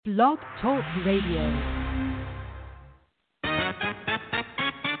Blog Talk Radio.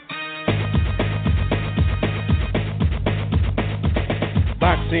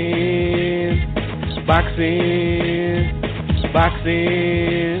 Boxing, boxing,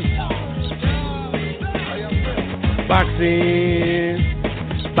 boxing, boxing,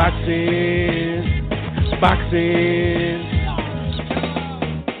 boxing, boxing.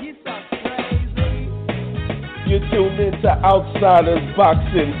 You're tuned into Outsiders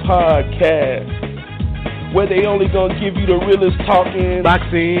Boxing Podcast, where they only gonna give you the realest talking.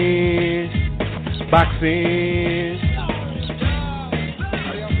 Boxing, boxing.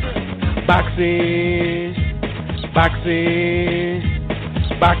 Boxing, boxing,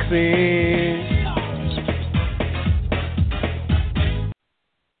 boxing.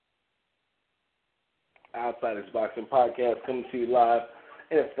 Outsiders Boxing Podcast coming to you live,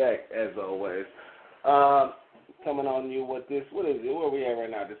 in effect, as always. Coming on you with this, what is it? Where are we at right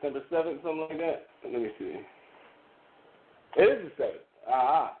now? December 7th, something like that? Let me see. It is the 7th.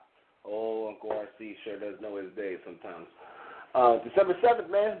 Oh, Uncle RC sure does know his days sometimes. December 7th,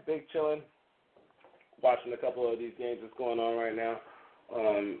 man, big chilling. Watching a couple of these games that's going on right now.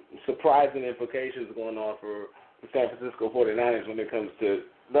 Surprising implications going on for the San Francisco 49ers when it comes to,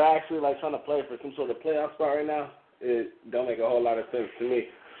 they're actually like trying to play for some sort of playoff spot right now. It don't make a whole lot of sense to me.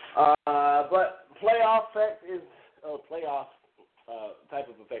 But playoff type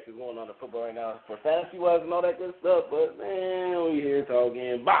of effect is going on in football right now for fantasy-wise and all that good stuff. But, man, we here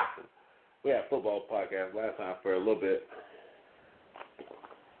talking boxing. We had a football podcast last time for a little bit.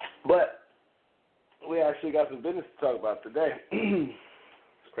 But we actually got some business to talk about today.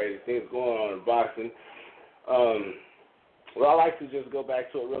 It's crazy things going on in boxing. Well, I like to just go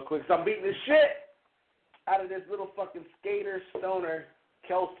back to it real quick. So I'm beating the shit out of this little fucking skater, stoner,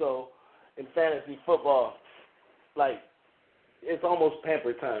 Kelso in fantasy football. Like, it's almost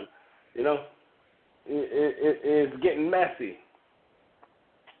pamper time, you know? It's getting messy.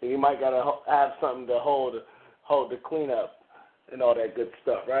 You might got to have something to hold the cleanup and all that good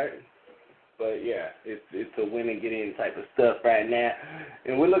stuff, right? But, yeah, it's a win and get in type of stuff right now.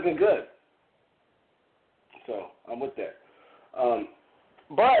 And we're looking good. So, I'm with that.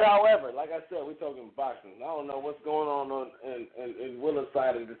 But, however, like I said, we're talking boxing. I don't know what's going on in Willa's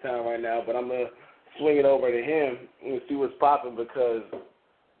side of the town right now, but I'm going to swing it over to him and see what's popping because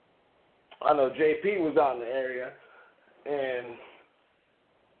I know JP was out in the area. And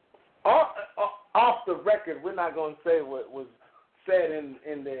off the record, we're not going to say what was said in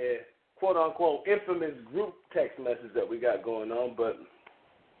the quote-unquote infamous group text message that we got going on, but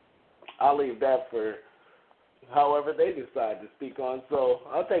I'll leave that for however they decide to speak on. So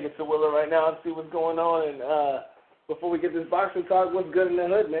I'll take it to Willa right now and see what's going on. And before we get this boxing talk, what's good in the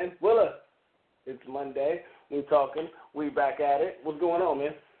hood, man? Willa, it's Monday. We talking. We back at it. What's going on,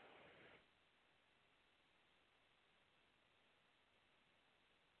 man?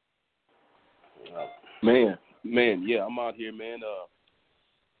 Man, yeah, I'm out here, man.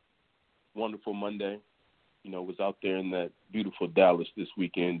 Wonderful Monday. You know, was out there in that beautiful Dallas this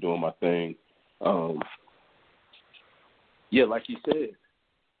weekend doing my thing. Yeah, like you said,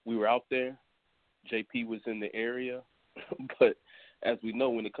 we were out there. JP was in the area. But as we know,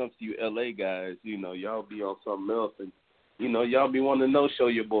 when it comes to you LA guys, you know, y'all be on something else. And, you know, y'all be wanting to no-show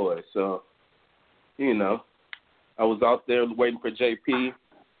your boys. So, you know, I was out there waiting for JP.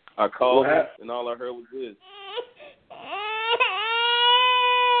 I called him, and all I heard was this.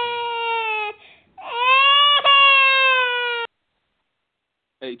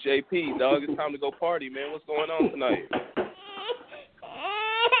 Hey, JP, dog, it's time to go party, man. What's going on tonight?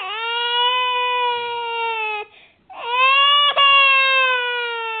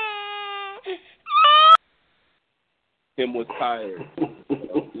 Him was tired.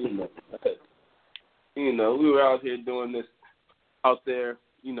 You know, we were out here doing this out there,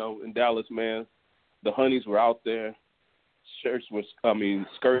 you know, in Dallas, man. The honeys were out there. Skirts were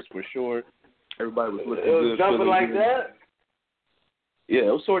short. Everybody was looking good. It was jumping like good. That? Yeah,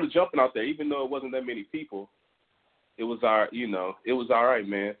 it was sort of jumping out there, even though it wasn't that many people. It was all right,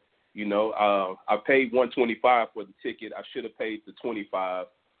 man. You know, I paid $125 for the ticket. I should have paid the $25.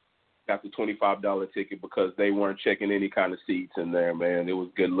 Got the $25 ticket because they weren't checking any kind of seats in there, man. It was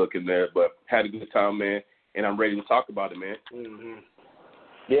good looking there, but had a good time, man. And I'm ready to talk about it, man. Mm-hmm.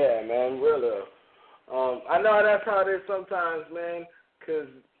 Yeah, man, real. I know that's how it is sometimes, man, because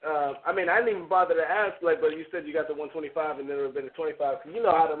I didn't even bother to ask, but you said you got the 125 and then it would have been the 25. Cause you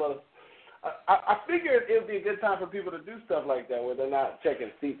know how the I figured it would be a good time for people to do stuff like that where they're not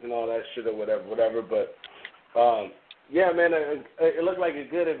checking seats and all that shit or whatever. But, yeah, man, it looked like a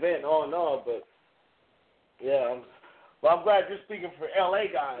good event all in all. But, yeah, Well, I'm glad you're speaking for LA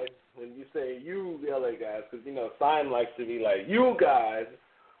guys when you say you LA guys, because Sign likes to be like you guys,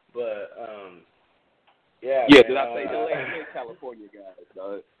 but yeah. Yeah, man, did I say LA and California guys,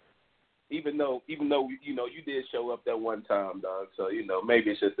 dog? Even though you did show up that one time, dog. So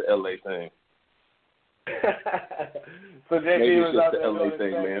maybe it's just the LA thing. So JP maybe it's was just out the there LA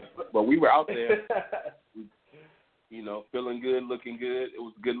thing, man. But we were out there, feeling good, looking good. It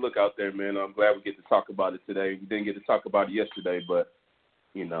was a good look out there, man. I'm glad we get to talk about it today. We didn't get to talk about it yesterday, but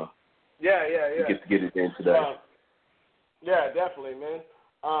Yeah. We get to get it in today. Yeah, definitely, man.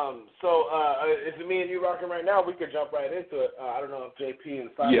 So is it me and you rocking right now? We could jump right into it. I don't know if JP and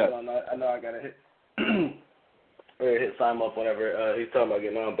Simon on. I know I gotta hit hit Simon up whenever he's talking about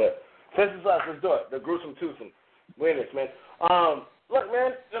getting on. But since it's us, let's do it. The gruesome twosome. Win this, man. Look,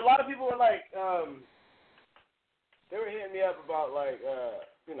 man. A lot of people were like, they were hitting me up about like,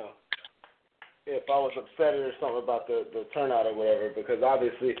 if I was upset or something about the turnout or whatever, because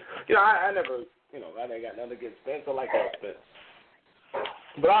obviously, I never, I ain't got nothing against Spence. I like Earl Spence.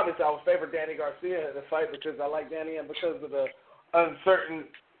 But obviously, I would favor Danny Garcia in the fight because I like Danny and because of the uncertain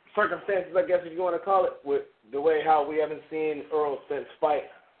circumstances, I guess if you want to call it, with the way how we haven't seen Earl Spence fight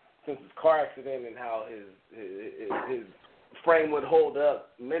since his car accident and how his frame would hold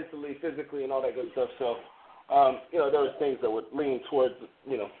up mentally, physically, and all that good stuff. So, there was things that would lean towards,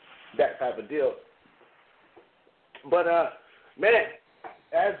 that type of deal. But, man,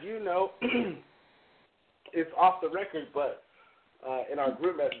 as you know, it's off the record, but in our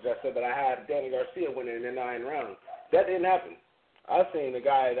group message, I said that I had Danny Garcia winning in the 9 rounds. That didn't happen. I seen a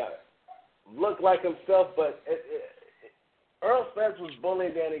guy that looked like himself, but Earl Spence was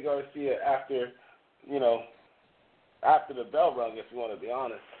bullying Danny Garcia after the bell rung, if you want to be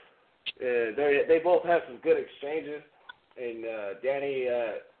honest. They both had some good exchanges, and Danny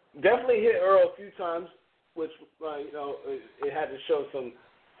definitely hit Earl a few times, which, it had to show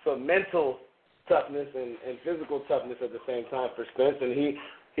some mental toughness and physical toughness at the same time for Spence, and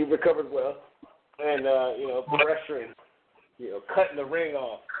he recovered well. And, pressuring, cutting the ring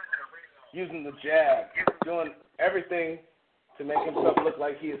off, using the jab, doing everything to make himself look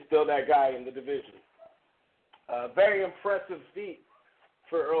like he is still that guy in the division. Very impressive feat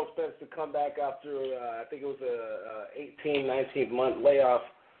for Earl Spence to come back after, I think it was a 18, 19-month layoff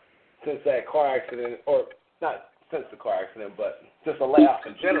since that car accident, or not since the car accident, but just a layoff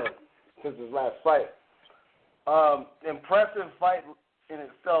in general since his last fight. Impressive fight in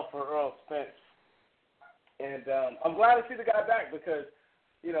itself for Earl Spence. And I'm glad to see the guy back because,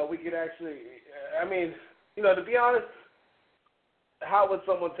 we could actually, to be honest, how would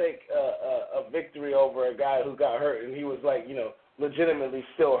someone take a victory over a guy who got hurt and he was like, legitimately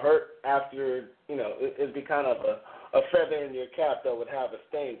still hurt after, it'd be kind of a feather in your cap that would have a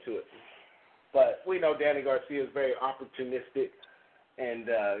stain to it. But we know Danny Garcia is very opportunistic and,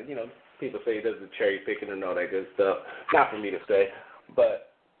 people say he does the cherry picking and all that good stuff. Not for me to say,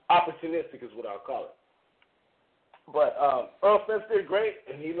 but opportunistic is what I'll call it. But Earl Spence did great,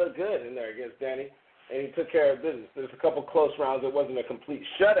 and he looked good in there against Danny, and he took care of business. There's a couple close rounds. It wasn't a complete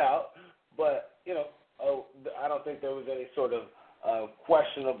shutout, but, I don't think there was any sort of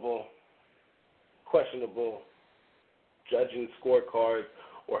questionable judging scorecards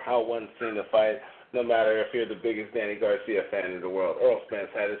or how one seen the fight, no matter if you're the biggest Danny Garcia fan in the world. Earl Spence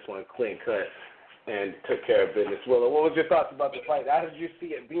had this one clean cut and took care of business. Willow, what was your thoughts about the fight? How did you see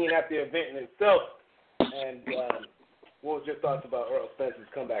it being at the event in itself? And what was your thoughts about Earl Spence's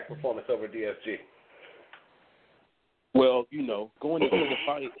comeback performance over DSG? Well, going into the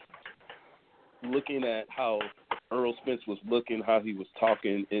fight, looking at how Earl Spence was looking, how he was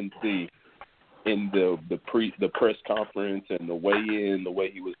talking in the press conference and the weigh-in, the way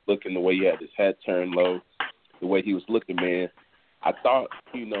he was looking, the way he had his hat turned low, the way he was looking, man, I thought,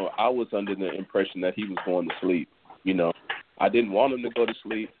 I was under the impression that he was going to sleep. I didn't want him to go to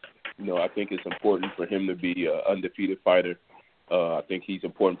sleep. I think it's important for him to be an undefeated fighter. I think he's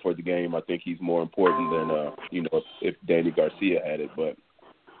important for the game. I think he's more important than, if Danny Garcia had it. But,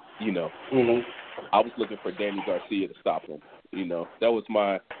 I was looking for Danny Garcia to stop him. That was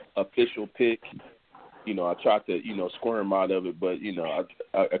my official pick. I tried to, squirm out of it, but,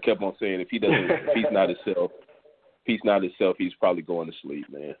 I kept on saying if he's not himself, he's probably going to sleep,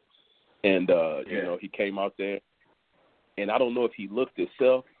 man. And, he came out there, and I don't know if he looked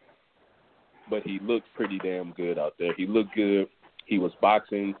himself, but he looked pretty damn good out there. He looked good. He was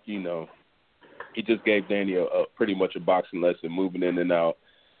boxing, He just gave Danny a pretty much a boxing lesson, moving in and out,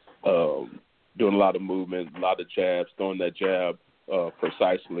 doing a lot of movement, a lot of jabs, throwing that jab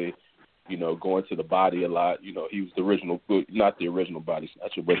precisely, going to the body a lot. He was the original, not the original body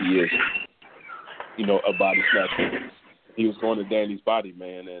snatcher, but he is, a body snatcher. he was going to Danny's body,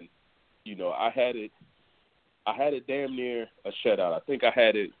 man, and you know, I had it damn near a shutout. I think I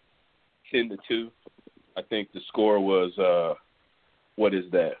had it 10-2. I think the score was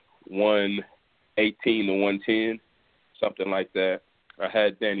 118-110, something like that. I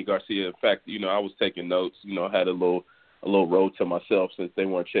had Danny Garcia. In fact, you know, I was taking notes. You know, I had a little road to myself since they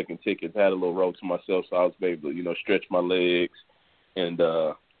weren't checking tickets. I had a little road to myself, so I was able to, you know, stretch my legs and,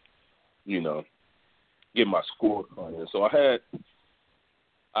 you know, get my score on it. So I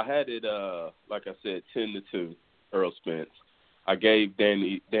had it, like I said, 10-2, Earl Spence. I gave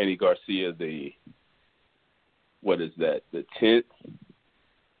Danny Garcia the 10th?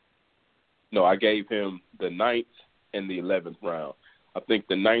 No, I gave him the 9th and the 11th round. I think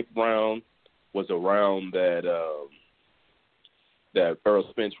the 9th round was a round that Earl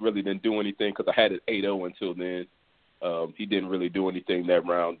Spence really didn't do anything because I had it 8-0 until then. He didn't really do anything that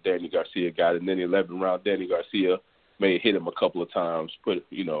round. Danny Garcia got it. And then the 11th round, Danny Garcia may have hit him a couple of times, and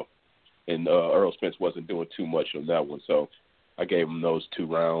Earl Spence wasn't doing too much on that one. So I gave him those 2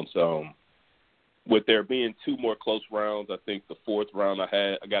 rounds. With there being 2 more close rounds, I think the 4th round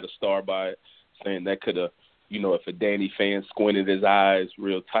I got a star by it, saying that could have, you know, if a Danny fan squinted his eyes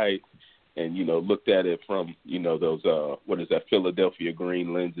real tight and, you know, looked at it from, you know, those, Philadelphia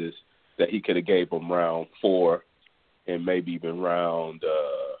green lenses, that he could have gave him round 4 and maybe even round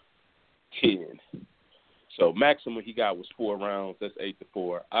 10. So maximum he got was 4 rounds. That's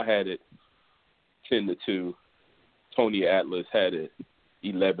 8-4. I had it 10-2. Tony Atlas had it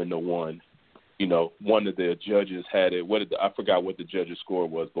 11-1. You know, one of the judges had it. I forgot what the judge's score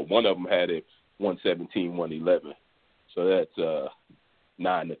was, but one of them had it 117-111. So that's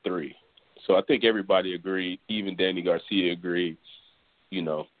 9-3. So I think everybody agreed. Even Danny Garcia agreed, you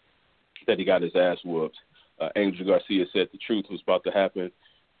know, that he got his ass whooped. Angel Garcia said the truth was about to happen.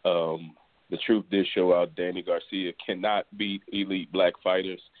 The truth did show out. Danny Garcia cannot beat elite black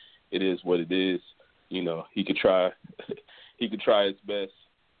fighters. It is what it is. You know, he could try. He could try his best,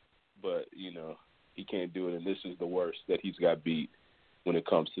 but, you know, he can't do it. And this is the worst that he's got beat when it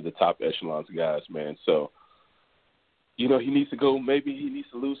comes to the top echelons guys, man. So, you know, he needs to go. Maybe he needs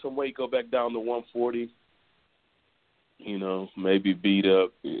to lose some weight, go back down to 140. You know, maybe beat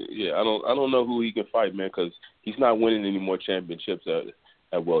up. Yeah, I don't know who he can fight, man, because he's not winning any more championships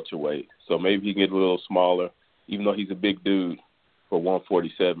at welterweight. So maybe he can get a little smaller, even though he's a big dude for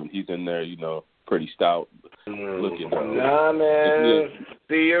 147. He's in there, you know, pretty stout looking. Nah, man.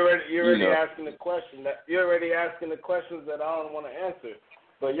 See, you're already asking the question. You're already asking the questions that I don't want to answer.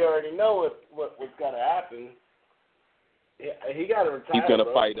 But you already know what's got to happen. He got to retire. He's gonna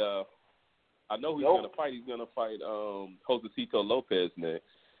bro. fight. I know who he's gonna fight. He's gonna fight Josecito Lopez next.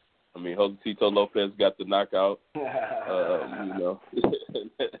 I mean, Josecito Lopez got the knockout. You know,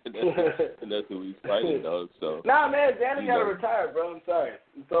 and that's who he's fighting, though. So. Nah, man, Danny got to retire, bro. I'm sorry,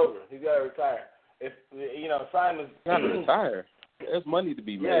 it's over. He's got to retire. If you know, Simon's got to retire. There's money to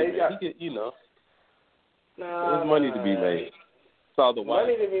be made. Yeah, he you know. Nah, there's money to be made. Saw the wife.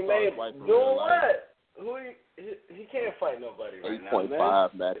 Money to be made. Doing what? He can't fight nobody right now, man.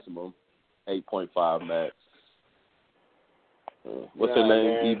 8.5 maximum. 8.5 max. What's her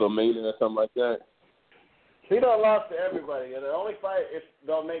name? Man. Eva Mina or something like that? He done lost to everybody. And the only fight it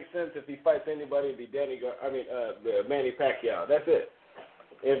don't make sense if he fights anybody, it'd be Manny Pacquiao. That's it.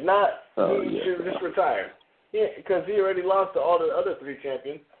 If not, he should just retire. Because he already lost to all the other 3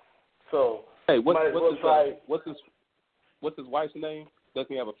 champions. So hey, what's his wife's name?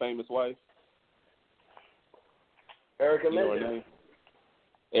 Doesn't he have a famous wife? Erica Mendez. You know her name?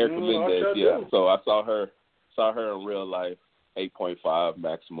 Erica Mendez, yeah. So I saw her in real life. 8.5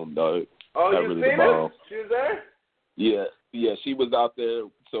 maximum, dog. Oh, you seen her? She was there? Yeah, she was out there.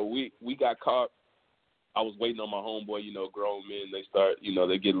 So we got caught. I was waiting on my homeboy, you know, grown men. They start, you know,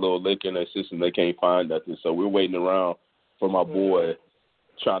 they get a little liquor in their system. They can't find nothing. So we're waiting around for my boy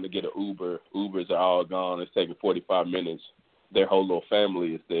trying to get an Uber. Ubers are all gone. It's taking 45 minutes. Their whole little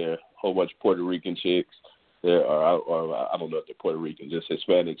family is there. A whole bunch of Puerto Rican chicks. There are, I don't know if they're Puerto Rican, just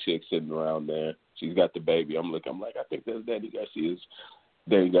Hispanic chicks sitting around there. She's got the baby. I'm like, I think that's Danny Garcia's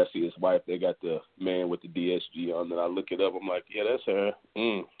wife. They got the man with the DSG on. And I look it up. I'm like, yeah, that's her.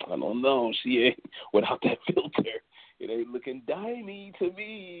 I don't know. She ain't, without that filter, it ain't looking dimey to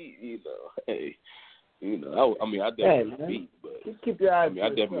me. You know, hey, you know, I definitely would beat, but just keep your eyes I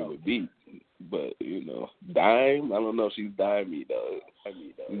definitely would beat. But, you know, dime, I don't know if she's dimey, though.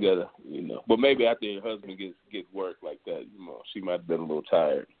 You gotta, you know. But maybe after her husband gets work like that, you know, she might have been a little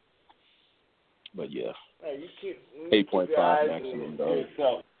tired. But, yeah. Hey, you 8.5 maximum, though.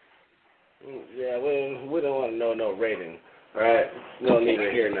 Yeah, we don't want to know no rating, all right? We don't need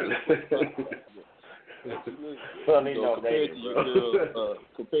to hear nothing. Don't need no compared baby, to your girl,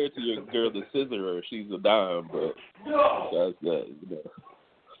 compared to your girl, the scissorer, she's a dime, but that's that,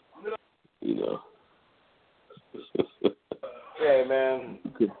 you know. Yeah, man.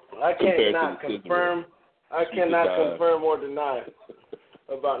 I cannot confirm. I cannot confirm or deny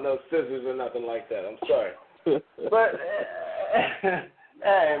about no scissors or nothing like that. I'm sorry, but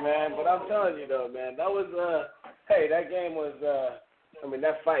hey, man. But I'm telling you though, man, that was hey, that game was. I mean,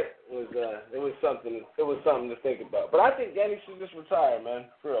 that fight was. It was something. It was something to think about. But I think Danny should just retire, man.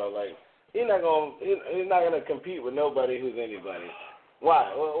 For real, like he's not gonna compete with nobody who's anybody.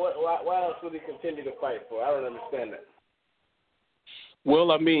 Why? Why else would he continue to fight for? I don't understand that.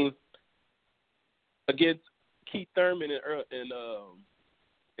 Well, I mean, against Keith Thurman and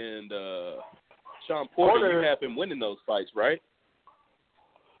Sean Porter, you have him winning those fights, right?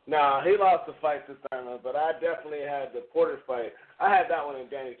 Nah, he lost the fight to Thurman, but I definitely had the Porter fight. I had that one in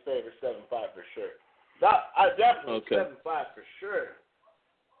Danny's favor, 7-5 for sure. I definitely 7-5 for sure.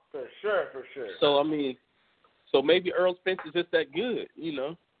 For sure. So, I mean, maybe Earl Spence is just that good, you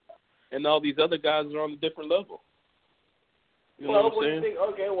know, and all these other guys are on a different level. You know what I'm saying? Do you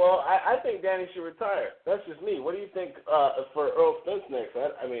think? Okay, well, I think Danny should retire. That's just me. What do you think for Earl Spence next?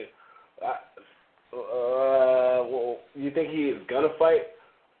 I mean, well, you think he is going to fight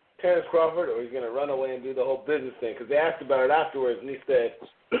Terrence Crawford, or he's going to run away and do the whole business thing? Because they asked about it afterwards, and he said,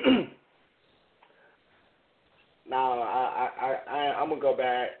 "No, I'm going to go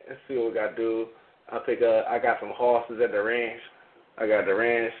back and see what we got to do. I got some horses at the ranch. I got the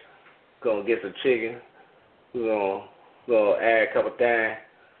ranch. Going to get some chicken. We're going to add a couple things.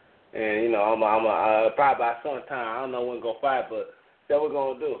 And, you know, I'm probably by sometime, I don't know when we're going to fight, but that's what we're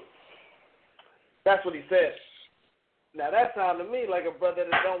going to do." That's what he said. Now, that sounded to me like a brother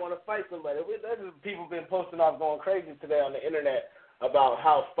that don't want to fight somebody. People been posting off going crazy today on the internet about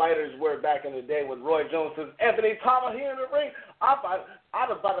how fighters were back in the day when Roy Jones says, "Anthony Thomas here in the ring, I'm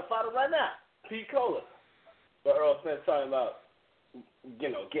about to fight him right now, Pete Cola." But Earl Spence talking about, you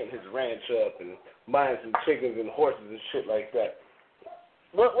know, getting his ranch up and buying some chickens and horses and shit like that.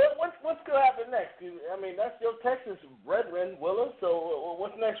 What's going to happen next? I mean, that's your Texas brethren, Willa, so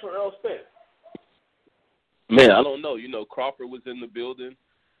what's next for Earl Spence? Man, I don't know. You know, Crawford was in the building.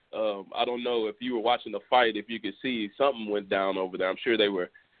 I don't know if you were watching the fight, if you could see something went down over there. I'm sure they were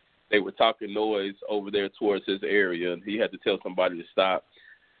talking noise over there towards his area, and he had to tell somebody to stop.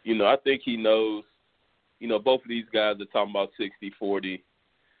 You know, I think he knows. You know, both of these guys are talking about 60-40.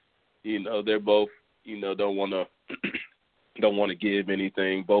 You know, they're both, you know, don't want to give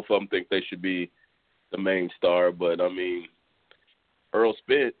anything. Both of them think they should be the main star. But I mean, Earl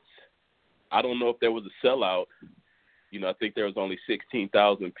Spence, I don't know if there was a sellout. You know, I think there was only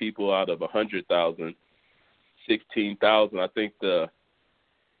 16,000 people out of 100,000. 16,000. I think I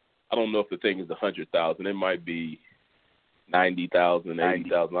don't know if the thing is 100,000. It might be 90,000,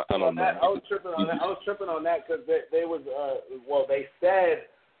 80,000. I don't know. I was tripping on that because they said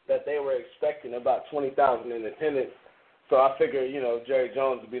that they were expecting about 20,000 in attendance. So I figured, you know, Jerry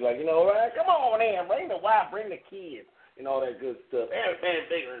Jones would be like, you know, right, come on in, bring the wife, bring the kids, and all that good stuff. Everything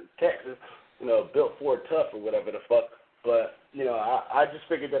bigger in Texas, you know, built Ford Tough or whatever the fuck. But, you know, I just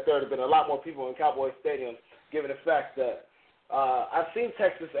figured that there would have been a lot more people in Cowboy Stadium, given the fact that I've seen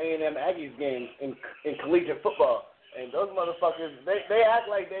Texas A&M Aggies games in collegiate football. And those motherfuckers, they act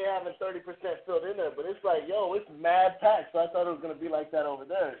like they having 30% filled in there, but it's like, yo, it's mad packed. So I thought it was going to be like that over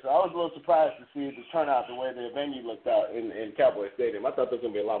there. So I was a little surprised to see the turnout the way the venue looked out in Cowboy Stadium. I thought there was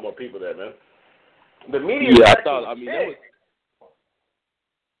going to be a lot more people there, man. The media section was thick.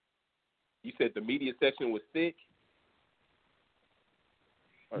 You said the media section was thick?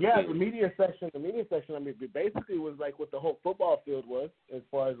 Yeah, the media section, I mean, basically was like what the whole football field was as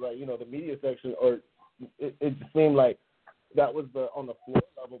far as, like, you know, the media section, or it seemed like that was on the floor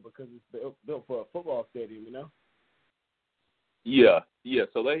level because it's built for a football stadium, you know? Yeah.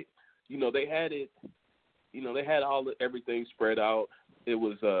 So they had it, you know, they had everything spread out. It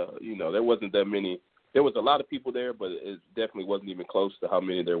was, you know, there wasn't that many. There was a lot of people there, but it definitely wasn't even close to how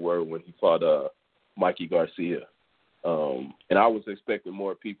many there were when he fought Mikey Garcia. And I was expecting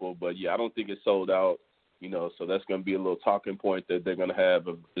more people, but yeah, I don't think it sold out, you know, so that's going to be a little talking point that they're going to have.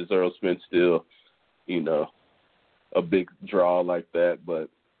 Is Earl Spence still, you know, a big draw like that? But,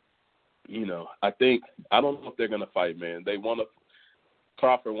 you know, I don't know if they're going to fight, man.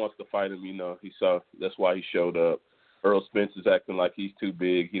 Crawford wants to fight him, you know. That's why he showed up. Earl Spence is acting like he's too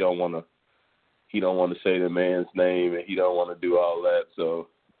big. He don't want to say the man's name, and he don't want to do all that. So,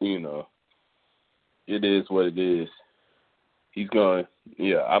 you know, it is what it is. He's going,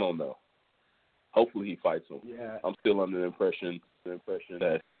 yeah, I don't know. Hopefully he fights him. Yeah. I'm still under the impression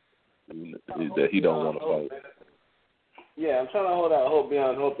that that he don't want to fight. Yeah, I'm trying to hold out hope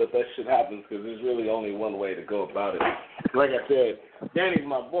beyond hope that shit happens because there's really only one way to go about it. Like I said, Danny's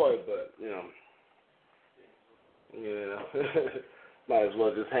my boy, but, might as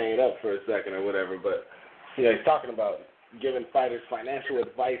well just hang it up for a second or whatever. But, he's talking about giving fighters financial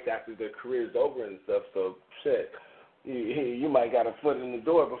advice after their career's over and stuff. So, shit, you might got a foot in the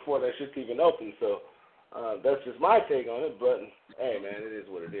door before that shit's even open. So, that's just my take on it. But, hey, man, it is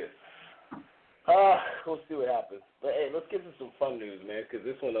what it is. We'll see what happens. But, hey, let's get to some fun news, man, because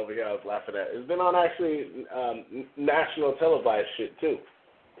this one over here I was laughing at. It's been on actually national televised shit, too.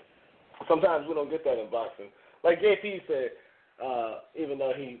 Sometimes we don't get that in boxing. Like JP said, even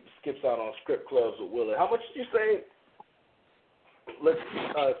though he skips out on script clubs with Willard. How much did you say? Let's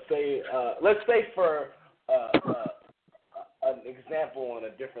say for an example on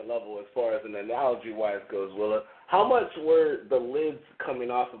a different level as far as an analogy-wise goes, Willard, how much were the lids coming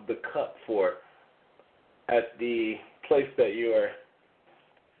off of the cup for at the place that you are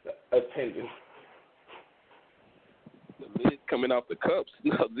attending? The lid coming off the cups?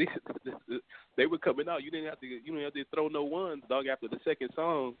 No, they were coming out. You didn't have to throw no ones, dog. After the second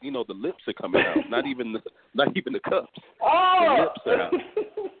song, the lips are coming out. Not even the cups. Oh! The lips are out.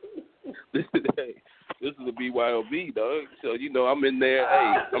 This is the BYOB, dog. So I'm in there.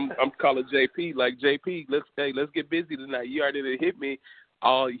 Hey, I'm calling JP like JP. Let's get busy tonight. You already done hit me.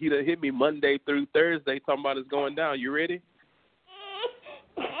 He done hit me Monday through Thursday. Talking about it's going down. You ready?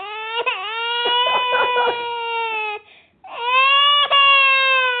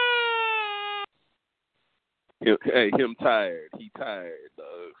 Him tired. He tired,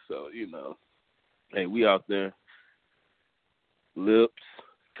 dog. So hey, we out there. Lips,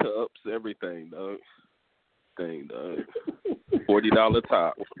 cups, everything, dog. $40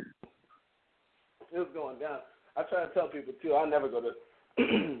 top. It's going down. I try to tell people too. I never go to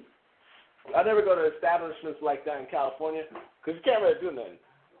establishments like that in California because you can't really do nothing.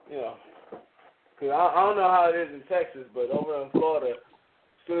 Cause I don't know how it is in Texas, but over in Florida, as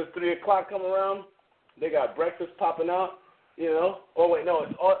soon as 3:00 come around, they got breakfast popping out. Oh wait, no,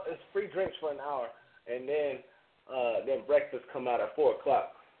 it's free drinks for an hour, and then breakfast come out at 4:00.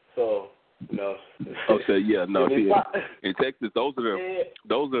 So. Okay, yeah, no. In Texas, those are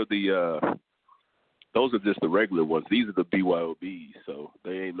just the regular ones. These are the BYOBs, so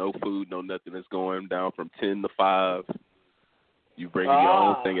they ain't no food, no nothing. It's going down from 10 to 5. You bring your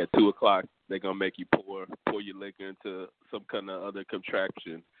own thing at 2:00. They're gonna make you pour your liquor into some kind of other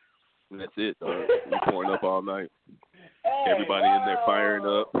contraption, and that's it. You're pouring up all night. Hey, everybody in there firing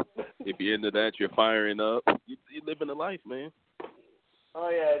up. If you're into that, you're firing up. You're living the life, man. Oh,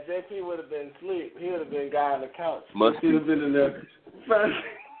 yeah, JP would have been asleep. He would have been guy on the couch. Must he would have been in there.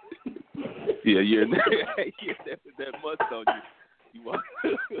 Yeah, you're in there. You're there with that must on you. You walk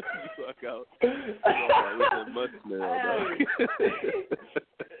out with that must smell, dog.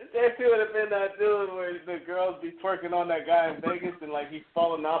 JP would have been that dude where the girls be twerking on that guy in Vegas and, like, he's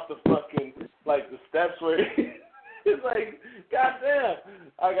falling off the fucking, like, the steps where it's like, goddamn.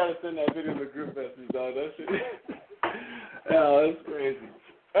 I got to send that video to the group message, dog. That shit. Oh, that's crazy.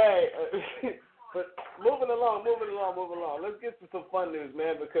 Hey, but moving along. Let's get to some fun news,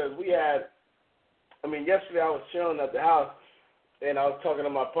 man, because we had, yesterday I was chilling at the house, and I was talking to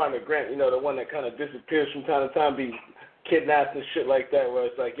my partner, Grant, the one that kind of disappears from time to time, be kidnapped and shit like that, where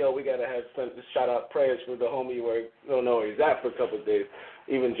it's like, yo, we got to have some shout-out prayers for the homie where you don't know where he's at for a couple of days.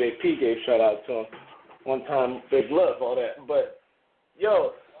 Even JP gave shout-out to him one time, big love, all that. But,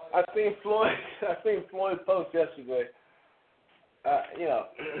 yo, I seen Floyd post yesterday.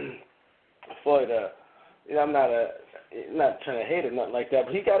 Floyd, I'm not trying to hate or nothing like that,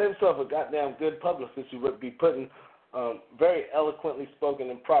 but he got himself a goddamn good publicist who would be putting very eloquently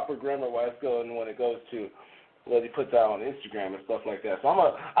spoken and proper grammar-wise going when it goes to what he puts out on Instagram and stuff like that. So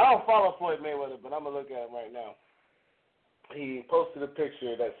I don't follow Floyd Mayweather, but I'm going to look at him right now. He posted a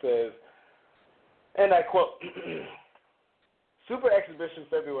picture that says, and I quote, Super Exhibition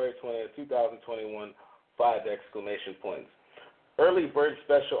February 20th, 2021, 5 exclamation points. Early bird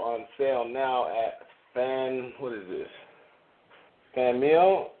special on sale now at what is this?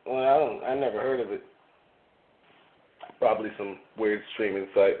 Fanmeo? Well, I never heard of it. Probably some weird streaming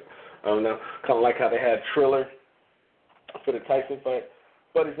site. I don't know. Kind of like how they had Triller for the Tyson fight.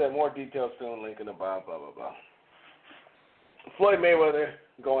 But he said more details soon, link in the bio, blah, blah, blah. Floyd Mayweather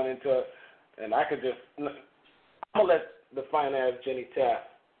going into it, and I'm going to let the fine-ass Jenny Taft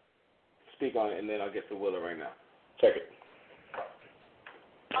speak on it, and then I'll get to Willa right now. Check it.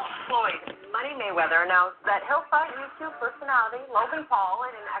 Floyd Money Mayweather announced that he'll fight YouTube personality Logan Paul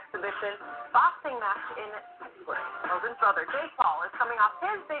in an exhibition boxing match in Pittsburgh. Logan's brother, Jake Paul, is coming off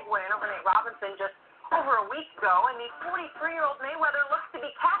his big win over Nate Robinson just over a week ago, and the 43-year-old Mayweather looks to be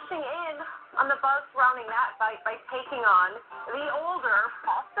cashing in on the buzz surrounding that fight by taking on the older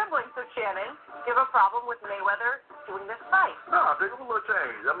Paul sibling. So, Shannon, do you have a problem with Mayweather doing this fight? No, I think it's a little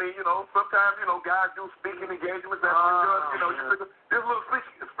change. I mean, sometimes, guys do speaking engagements. That's what you figure this little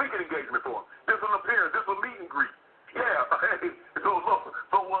speaking engagement for him. This is an appearance. This is a meet and greet. Yeah. Hey, so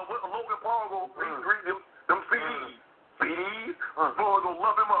Logan Paul go meet and greet them CDs. Boys gonna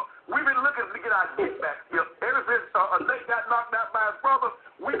love him up. We've been looking to get our get back. Ever since Nate got knocked out by his brother,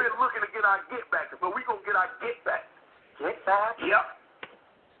 we've been looking to get our get back. So we gonna get our get back. Get back? Yep.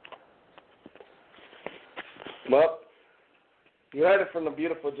 Well, you heard it from the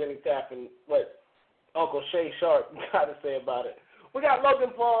beautiful Jenny Tapp and what Uncle Shay Sharp got to say about it. We got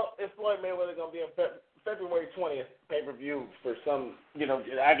Logan Paul and Floyd Mayweather going to be on February 20th pay-per-view for some,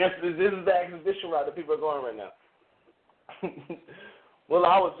 I guess this is the exhibition route that people are going right now. Well,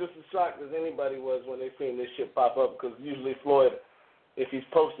 I was just as shocked as anybody was when they seen this shit pop up, because usually Floyd, if he's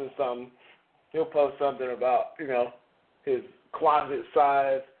posting something, he'll post something about, his closet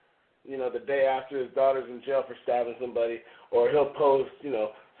size, the day after his daughter's in jail for stabbing somebody, or he'll post,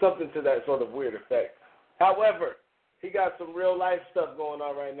 something to that sort of weird effect. However, he got some real life stuff going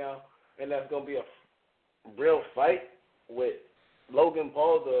on right now, and that's going to be a real fight with Logan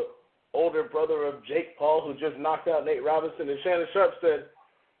Paul, the older brother of Jake Paul, who just knocked out Nate Robinson. And Shannon Sharp said,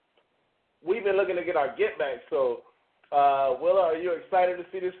 we've been looking to get our get back. So, Willa, are you excited to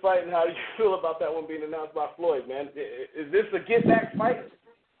see this fight, and how do you feel about that one being announced by Floyd, man? Is this a get back fight?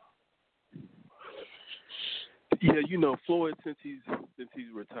 Yeah, Floyd, since he's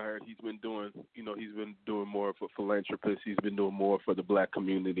retired, he's been doing more for philanthropists. He's been doing more for the black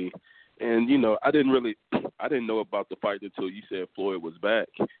community. And, I didn't know about the fight until you said Floyd was back.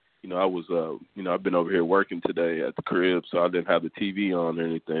 I was, I've been over here working today at the crib, so I didn't have the TV on or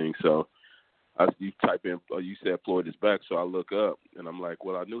anything. So you type in, you said Floyd is back, so I look up, and I'm like,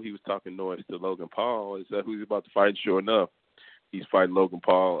 well, I knew he was talking noise to Logan Paul. Is that who he's about to fight? Sure enough, he's fighting Logan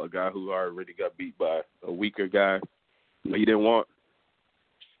Paul, a guy who already got beat by a weaker guy. He didn't want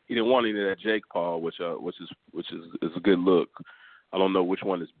any of that Jake Paul, which is a good look. I don't know which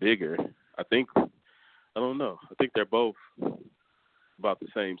one is bigger. I don't know. I think they're both about the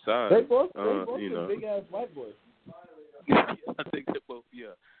same size. They both big ass white boys. I think they're both.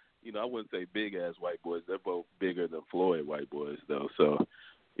 Yeah. I wouldn't say big ass white boys. They're both bigger than Floyd white boys, though. So,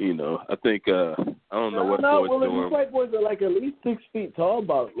 I think I don't know what Floyd's doing. These white boys are like at least 6 feet tall.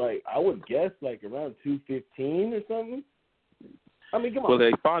 About I would guess around 215 or something. I mean, come on. Well,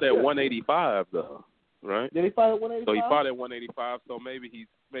 they fought at 185 though, right? Did he fight at 185? So he fought at 185. So maybe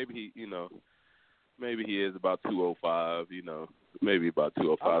he is about 205. Maybe about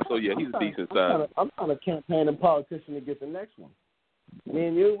 205. So yeah, he's a decent size. I'm trying to campaign a politician to get the next one. Me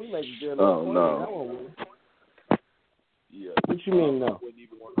and you, we make a deal. Oh no. Yeah. What you mean no? I wouldn't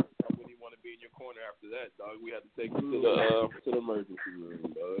even want to be in your corner after that, dog. We had to take you to the emergency room,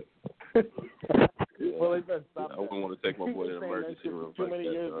 dog. Yeah. Well, they better stop. I wouldn't want to take my boy to the emergency room. Too many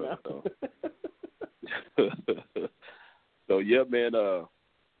years now. So yeah, man.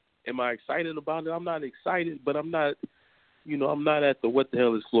 Am I excited about it? I'm not excited, but I'm not. I'm not at the what the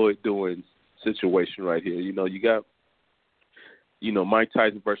hell is Floyd doing situation right here. You got. Mike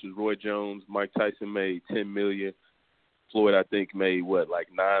Tyson versus Roy Jones. Mike Tyson made $10 million. Floyd, I think, made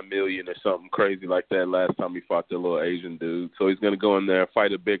 $9 million or something crazy like that last time he fought the little Asian dude. So he's gonna go in there and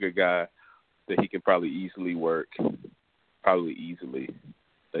fight a bigger guy that he can probably easily work.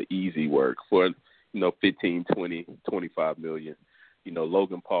 Easy work for 15, 20, 25 million.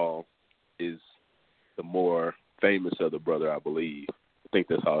 Logan Paul is the more famous of the brother, I believe. I think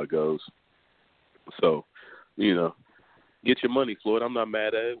that's how it goes. So, get your money, Floyd. I'm not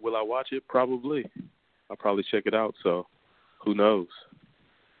mad at it. Will I watch it? Probably. I'll probably check it out. So, who knows?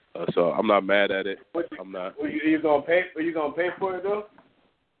 So I'm not mad at it. I'm not. Are you gonna pay? Are you gonna pay for it though?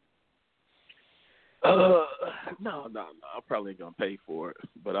 No. I probably ain't gonna pay for it,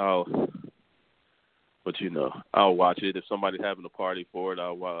 but I'll watch it. If somebody's having a party for it,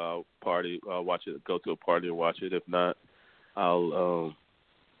 I'll watch it. Go to a party and watch it. If not, I'll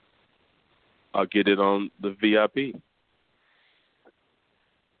get it on the VIP.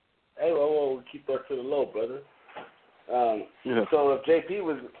 Hey, well, we'll keep that to the low, brother. Yeah. So if JP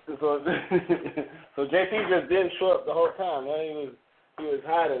was, so JP just didn't show up the whole time, man. He was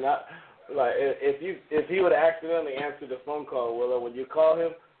hiding. If he would have accidentally answered the phone call, Willow, when you call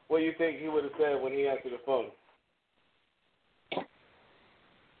him, what do you think he would have said when he answered the phone?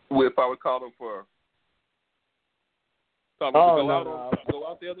 Well, if I would call him for, go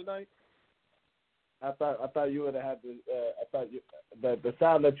out the other night. I thought you would have had the. I thought the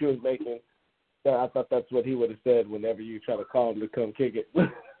sound that you was making. I thought that's what he would have said whenever you try to call him to come kick it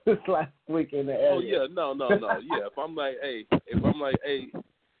this last week in the area. Oh yeah, no. Yeah, if I'm like, hey,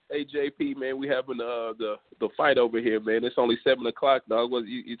 JP, man, we having the fight over here, man. It's only 7:00, dog. What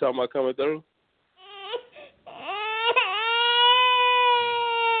you talking about coming through?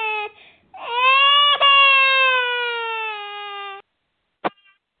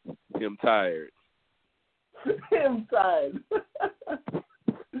 Him tired. Him tired.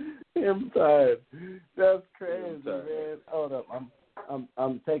 Him tired. That's crazy, man. Hold up,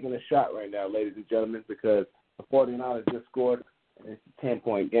 I'm taking a shot right now, ladies and gentlemen, because the 49ers just scored, and it's a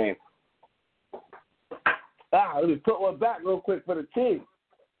 10-point game. Let me put one back real quick for the team.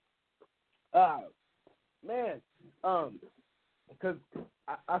 Man, because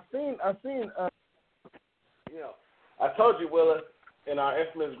I seen, I told you, Willa, in our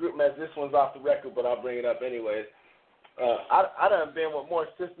infamous group message, this one's off the record, but I'll bring it up anyways. I done been with more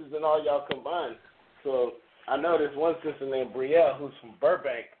sisters than all y'all combined. So I know this one sister named Brielle who's from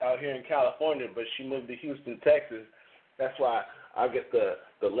Burbank out here in California, but she moved to Houston, Texas. That's why I get the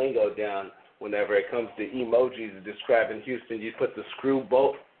lingo down whenever it comes to emojis describing Houston. You put the screw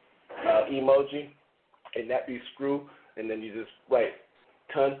boat emoji, and that be screw, and then you just write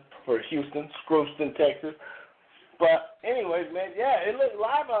ton for Houston, Screwston, Texas. But anyways, man, yeah, it looks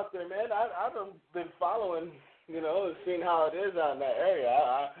live out there, man. I've been following, and seeing how it is out in that area.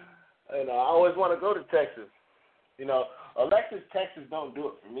 I always want to go to Texas. Alexis, Texas don't do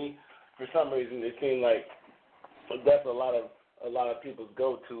it for me. For some reason, it seems like that's a lot of people's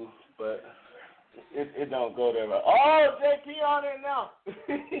go-to, but it don't go there. Oh, JP on it now.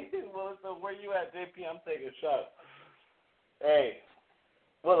 Well, so where you at, JP? I'm taking a shot. Hey,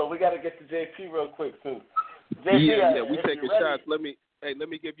 well, we got to get to JP real quick soon. JP, yeah, we taking shots. Let me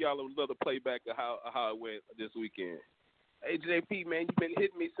give y'all a little playback of how it went this weekend. Hey, JP, man, you've been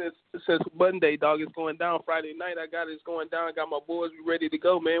hitting me since Monday, dog. It's going down Friday night. It's going down. I got my boys. We ready to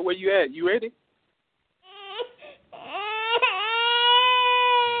go, man. Where you at? You ready?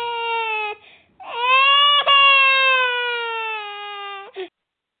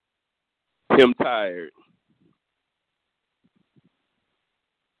 Him tired.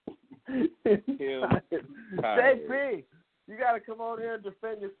 Him tired. JP, you got to come on here and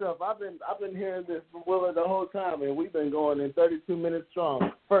defend yourself. I've been hearing this from Willa the whole time, and we've been going in 32 minutes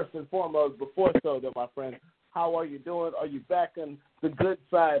strong. First and foremost, before so, though, my friend, how are you doing? Are you back on the good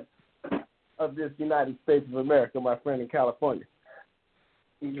side of this United States of America, my friend, in California?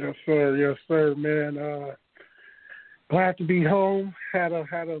 Yes, sir, man. Glad to be home. Had a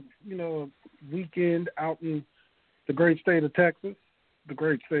weekend out in the great state of Texas.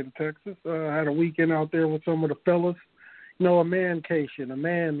 Had a weekend out there with some of the fellas. A mancation.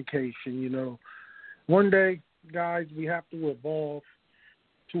 One day, guys, we have to evolve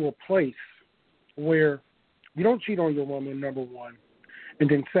to a place where you don't cheat on your woman, number one. And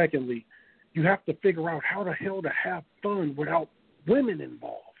then secondly, you have to figure out how the hell to have fun without women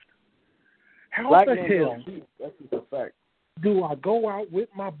involved. How Black the hell that's a fact. Do I go out with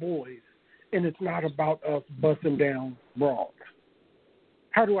my boys and it's not about us busting down brawls?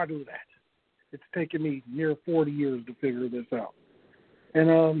 How do I do that? It's taken me near 40 years to figure this out.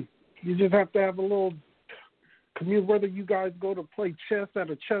 And you just have to have a little commute, whether you guys go to play chess at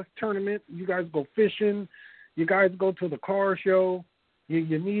a chess tournament, you guys go fishing, you guys go to the car show.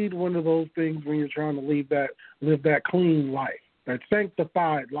 You need one of those things when you're trying to live that clean life, that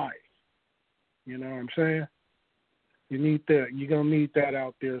sanctified life. You know what I'm saying? You need that. You're going to need that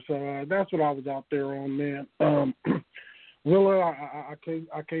out there. So that's what I was out there on, man. Willa, I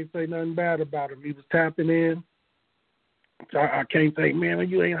can't say nothing bad about him. He was tapping in. So I can't say, man,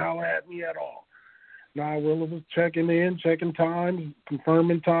 you ain't holler at me at all. Nah, Willa was checking in, checking time,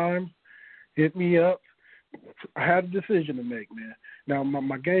 confirming time, hit me up. I had a decision to make, man. Now,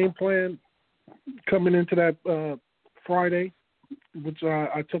 my game plan coming into that Friday, which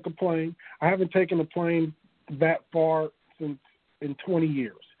I took a plane. I haven't taken a plane that far since in 20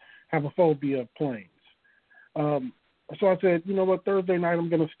 years. I have a phobia of planes. So I said, you know what, Thursday night I'm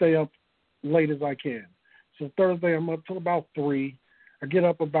going to stay up late as I can. So Thursday I'm up till about 3. I get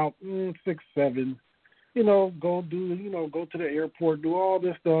up about 6, 7. Go to the airport, do all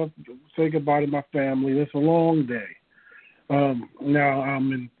this stuff, say goodbye to my family. It's a long day. Now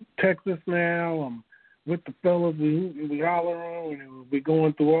I'm in Texas now. I'm with the fellas. We holler on. We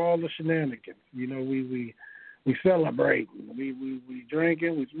going through all the shenanigans. We celebrate. We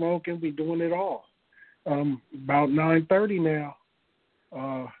drinking. We smoking. We doing it all. About 9:30 now.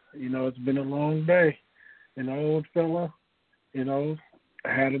 It's been a long day. Old fella. I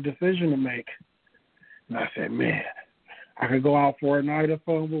had a decision to make. And I said, man, I could go out for a night of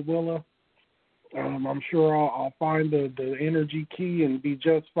fun with Willa. I'm sure I'll find the energy key and be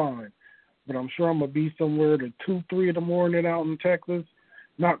just fine. But I'm sure I'm going to be somewhere to 2, 3 in the morning out in Texas,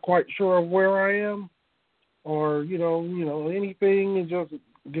 not quite sure of where I am or, anything, and just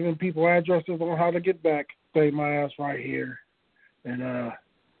giving people addresses on how to get back. Stay my ass right here and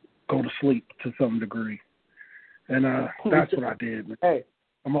go to sleep to some degree. And that's what I did. Man. Hey.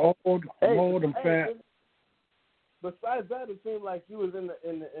 I'm old, I'm fat. Besides that, it seemed like you was in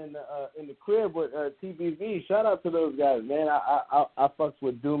the crib with TBV. Shout out to those guys, man. I fucks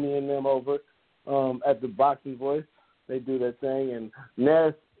with Doomy and them over at the Boxing Voice. They do their thing, and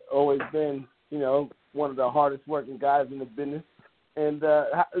Ness always been, one of the hardest working guys in the business. And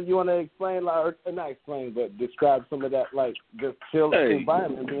you want to explain, or not explain, but describe some of that, like just chill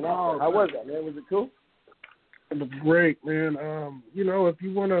environment. How was that, man? Was it cool? It was great, man. If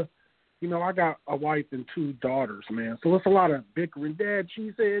you want to. I got a wife and 2 daughters, man. So it's a lot of bickering. Dad,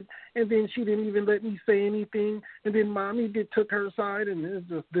 she said, and then she didn't even let me say anything. And then Mommy took her side, and it's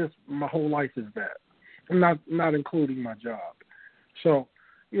just this. My whole life is that. I'm not including my job. So,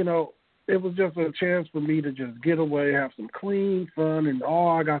 it was just a chance for me to just get away, have some clean fun, and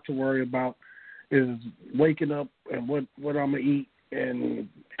all I got to worry about is waking up and what I'm going to eat and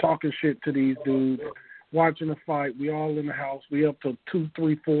talking shit to these dudes. Watching a fight, we all in the house. We up till 2,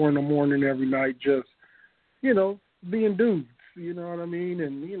 3, 4 in the morning every night, just being dudes. You know what I mean?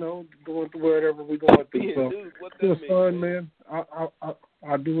 And going through whatever we going through. So it was fun, man.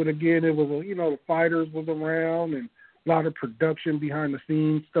 I do it again. It was the fighters was around and a lot of production behind the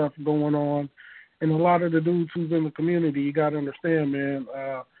scenes stuff going on, and a lot of the dudes who's in the community. You got to understand, man.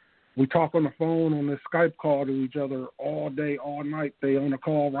 We talk on the phone on this Skype call to each other all day, all night. They on a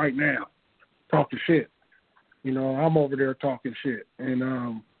call right now, talking shit. I'm over there talking shit.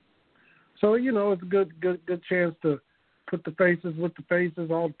 And so, it's a good chance to put the faces with the faces,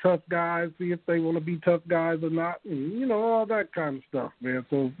 all the tough guys, see if they want to be tough guys or not, and, all that kind of stuff, man.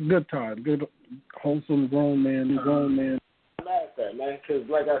 So, good time, good, wholesome grown man. I'm mad at that, man, because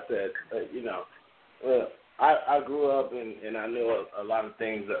like I said, I grew up and I knew a lot of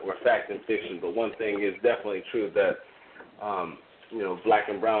things that were fact and fiction, but one thing is definitely true that, black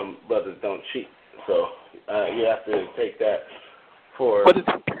and brown brothers don't cheat. So you have to take that for, What is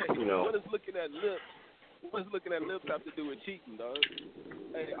looking at lips? What does looking at lips have to do with cheating, dog?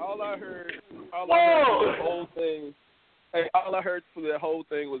 Hey, all I heard for the whole thing. Hey, all I heard for the whole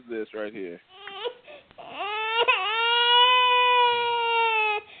thing was this right here.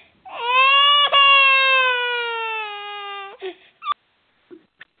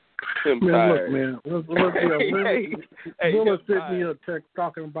 Man, look, man. Willa sent me a text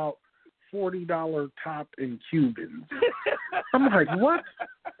talking about $40 top in Cubans. I'm like, what?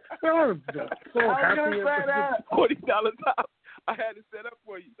 I'm so happy. $40 top. I had it set up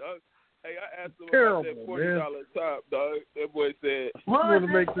for you, dog. Hey, I asked him about that $40 top, dog. That boy said, "You want to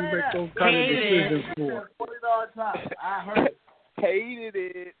make me make those kind of decisions for $40 top." I heard it. Hated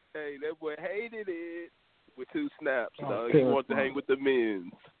it. Hey, that boy hated it with 2 snaps, dog. He wanted to hang with the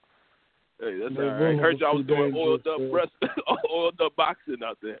men's. Hey, that's all right. Heard y'all was doing oiled up boxing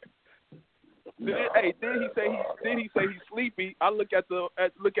out there. Did he say he's sleepy? I look at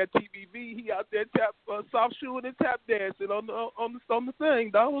TBV. He out there soft shoeing and tap dancing on the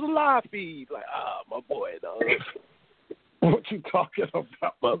thing. That was a live feed. Like, my boy, dog. What you talking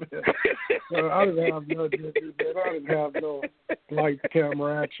about, man? I didn't have no light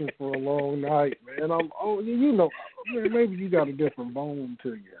camera action for a long night, man. Man, maybe you got a different bone to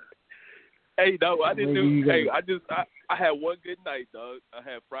you. Hey, no, I didn't do. Hey, I had one good night, dog. I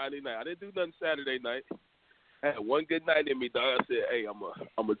had Friday night. I didn't do nothing Saturday night. I had one good night in me, dog. I said, hey, I'm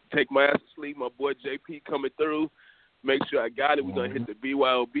gonna take my ass to sleep. My boy JP coming through. Make sure I got it. We're gonna hit the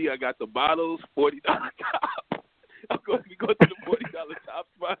BYOB. I got the bottles, $40 top. I'm going to go to the $40 top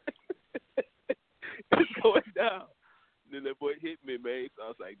spot. It's going down. Then that boy hit me, man. So I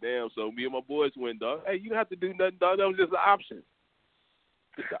was like, damn. So me and my boys went, dog. Hey, you don't have to do nothing, dog. That was just an option.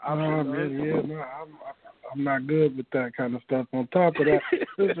 I'm not good with that kind of stuff. On top of that,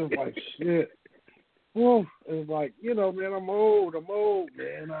 it's just like shit. Well, it's like, man, I'm old,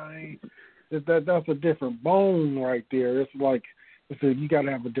 man. That's a different bone right there. It's like, you got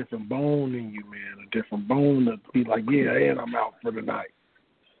to have a different bone in you, man. A different bone to be like, yeah, and I'm out for the night.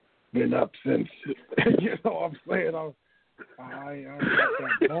 Been up since, you know what I'm saying? I ain't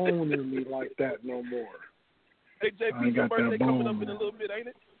got that bone in me like that no more. Hey, JP, your birthday coming up in a little bit, ain't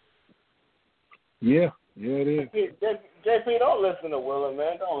it? Yeah, it is. JP, don't listen to Willa,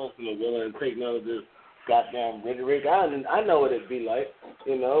 man. Don't listen to Willa and take none of this goddamn Rick. I know what it'd be like.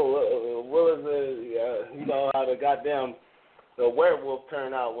 You know, what is you know how the goddamn the werewolf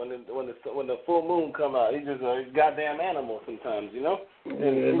turn out when the full moon come out. He's just a goddamn animal sometimes, you know.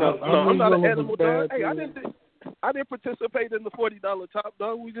 And, you know, I'm not an animal, dog. Hey, I didn't participate in the $40 top,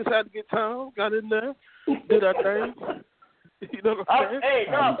 dog. We just had to get time, got in there, did our thing. You know what I'm saying? Hey,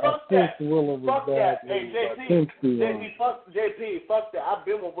 no, fuck that. Fuck that. Hey, JP, fuck that. I've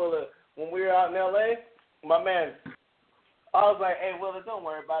been with Willa when we were out in L.A. My man, I was like, hey, Willa, don't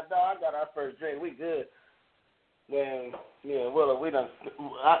worry about it, dog. I got our first drink. We good. When, yeah, Willa, we done.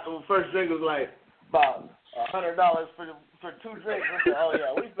 First drink was like about $100 for 2 drinks. I said, oh,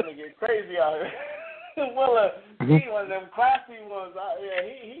 yeah, we finna get crazy out here. Willa, he one of them classy ones.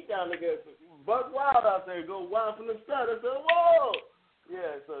 He down to get buck wild out there, go wild from the start. I said, whoa.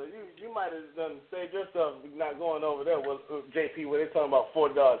 Yeah, so you might have done saved yourself not going over there with JP where they talking about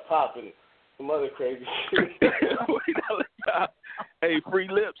 $4 top and some other crazy shit. $40 top. Hey, free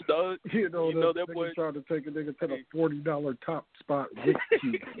lips, dog. You know that boy trying to take a nigga to the $40 top spot with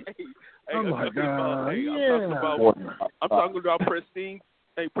you. Oh my God! I'm talking about pristine.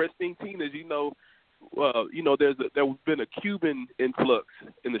 Hey, pristine Tina's. There's been a Cuban influx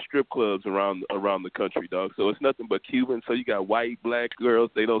in the strip clubs around the country, dog. So it's nothing but Cuban. So you got white, black girls.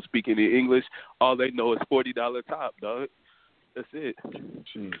 They don't speak any English. All they know is $40 top, dog. That's it.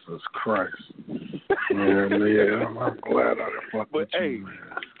 Jesus Christ. I'm glad I didn't fuck with you.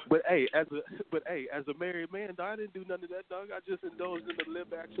 But as a married man, dog, I didn't do none of that, dog. I just indulged in the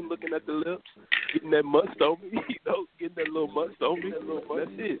lip action, looking at the lips, getting that must on me, getting that little must on me.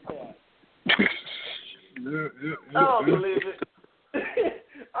 That's it. I don't believe it.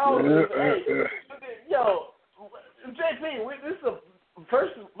 I don't believe it. Hey, yo, JP, this is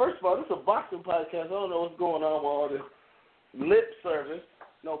first of all, this is a boxing podcast. I don't know what's going on with all this lip service.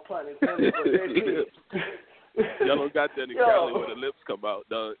 No pun intended, but JP. Y'all don't got that in Cali where the lips come out,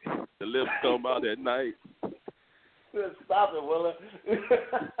 dog. The lips come out at night. Stop it, Willa.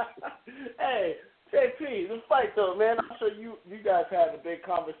 Hey, JP, the fight though, man. I'm sure you guys had a big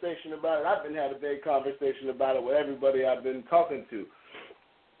conversation about it. I've been having a big conversation about it with everybody I've been talking to.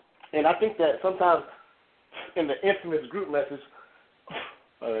 And I think that sometimes in the infamous group message,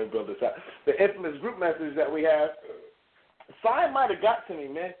 the infamous group message that we have, Sign might have got to me,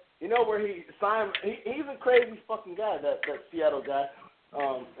 man. You know where he's a crazy fucking guy, that Seattle guy.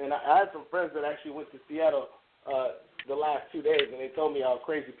 And I had some friends that actually went to Seattle the last 2 days, and they told me how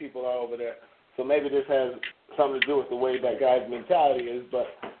crazy people are over there. So maybe this has something to do with the way that guy's mentality is. But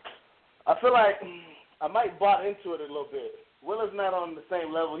I feel like I might bought into it a little bit. Willa's not on the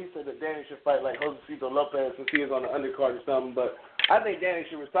same level. He said that Danny should fight like Josecito Lopez since he is on the undercard or something. But I think Danny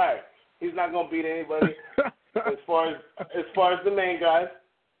should retire. He's not going to beat anybody as far as the main guys.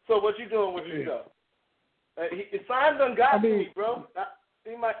 So what you doing with yourself? Sign done got me, bro.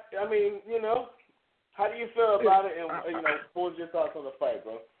 He might. I mean, how do you feel about it? And what's your thoughts on the fight,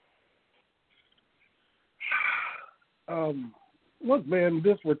 bro? Look, man,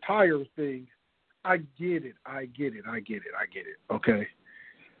 this retire thing, I get it. Okay,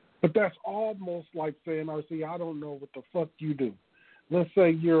 but that's almost like saying, RC, I don't know what the fuck you do. Let's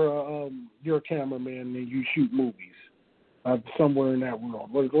say you're a cameraman and you shoot movies somewhere in that world.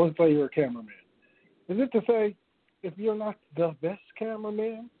 Let's say you're a cameraman. Is it to say if you're not the best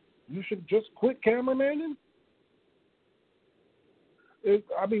cameraman, you should just quit cameramaning?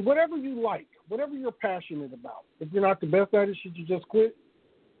 Whatever you like, whatever you're passionate about. If you're not the best at it, should you just quit?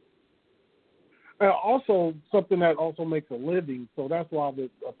 Also, something that also makes a living, so that's why I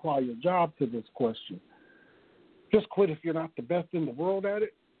would apply your job to this question. Just quit if you're not the best in the world at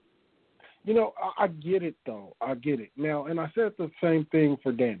it? I get it, though. I get it. Now, and I said the same thing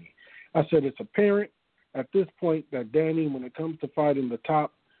for Danny. I said it's apparent at this point that Danny, when it comes to fighting the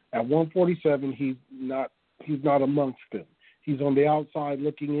top at 147, he's not amongst them. He's on the outside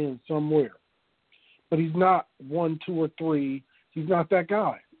looking in somewhere. But he's not 1, 2, or 3. He's not that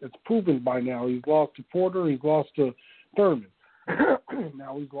guy. It's proven by now. He's lost to Porter. He's lost to Thurman.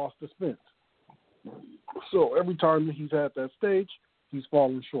 Now he's lost to Spence. So every time he's at that stage, he's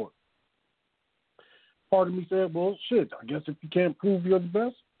falling short. Part of me said, well, shit, I guess if you can't prove you're the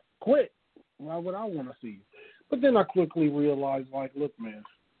best, quit. Why would I want to see you? But then I quickly realized, look, man,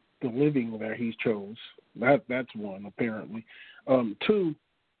 the living that he chose, that's one, apparently. 2,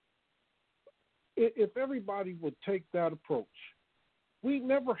 if everybody would take that approach, we'd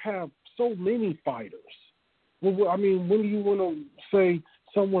never have so many fighters. Well, when do you want to say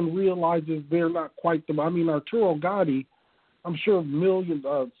someone realizes they're not quite Arturo Gatti, I'm sure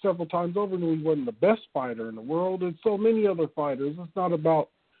several times over knew he wasn't the best fighter in the world. There's so many other fighters. It's not about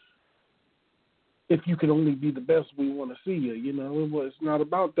if you can only be the best, we want to see you. You know, it's not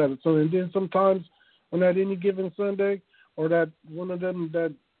about that. So, and then sometimes on that any given Sunday or that one of them,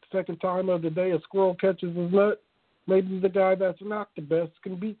 that second time of the day, a squirrel catches his nut, maybe the guy that's not the best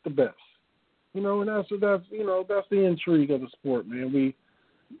can beat the best. You know, and that's the intrigue of the sport, man.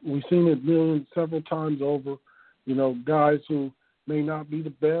 We've seen it several times over. You know, guys who may not be the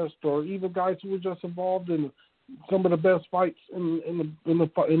best, or even guys who were just involved in some of the best fights in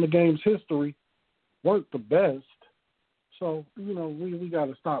the game's history weren't the best. So, you know, we got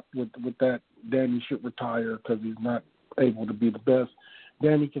to stop with that. Danny should retire because he's not able to be the best.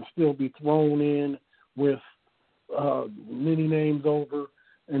 Danny can still be thrown in with many names over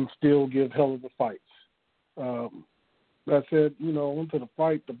and still give hell of a fights. That said, you know, into the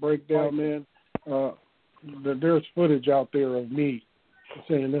fight, the breakdown, man, there's footage out there of me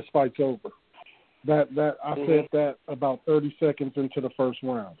saying this fight's over. I said that about 30 seconds into the first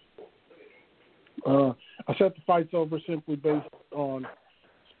round. I said the fight's over simply based on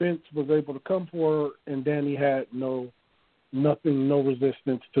Spence was able to come forward and Danny had no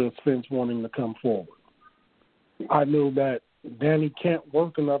resistance to Spence wanting to come forward. I knew that Danny can't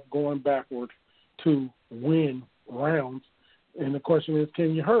work enough going backward to win rounds, and the question is,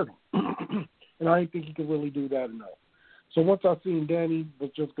 can you hurt him? And I didn't think he could really do that enough. So once I seen Danny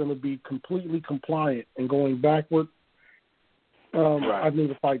was just going to be completely compliant and going backward, I knew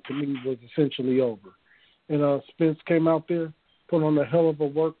the fight to me was essentially over. And Spence came out there, put on a hell of a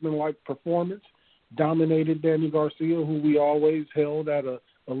workmanlike performance, dominated Danny Garcia, who we always held at an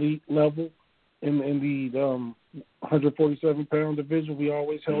elite level in the 147-pound division. We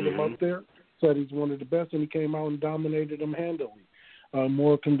always held him up there, said he's one of the best, and he came out and dominated him handily,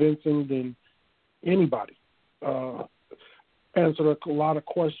 more convincing than anybody. Answered a lot of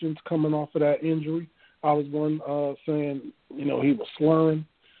questions coming off of that injury. I was one saying, you know, he was slurring.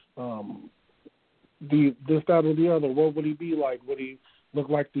 This, that, or the other. What would he be like? Would he look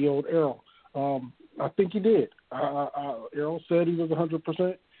like the old Errol? I think he did. Errol said he was 100%,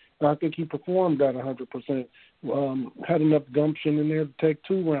 and I think he performed at 100%. Had enough gumption in there to take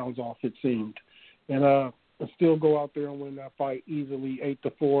 2 rounds off, it seemed, and still go out there and win that fight easily,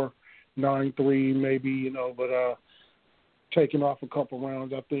 8-4, 9-3, maybe, you know, but taking off a couple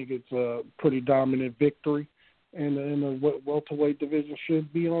rounds, I think it's a pretty dominant victory, and the welterweight division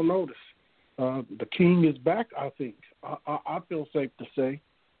should be on notice. The king is back, I think. I feel safe to say.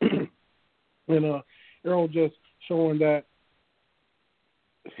 And Errol just showing that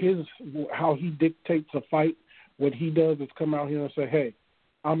how he dictates a fight, what he does is come out here and say, hey,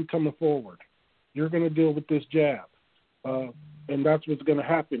 I'm coming forward. You're going to deal with this jab. And that's what's going to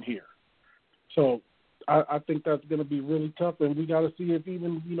happen here. So I think that's going to be really tough, and we got to see if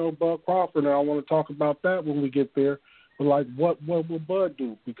even, you know, Bud Crawford, and I want to talk about that when we get there, but like what will Bud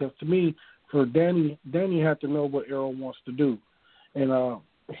do? Because to me, for Danny had to know what Errol wants to do, and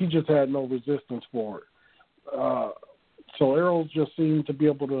he just had no resistance for it. So Errol just seemed to be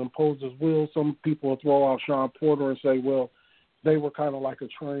able to impose his will. Some people will throw out Sean Porter and say, well, they were kind of like a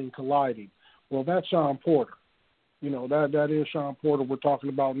train colliding. Well, that's Sean Porter. You know, that is Sean Porter we're talking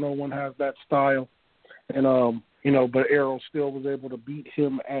about. No one has that style. And, you know, but Errol still was able to beat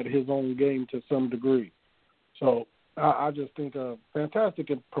him at his own game to some degree. So I just think a fantastic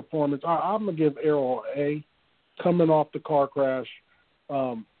performance. I'm going to give Errol an A. Coming off the car crash,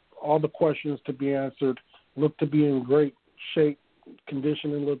 all the questions to be answered, looked to be in great shape,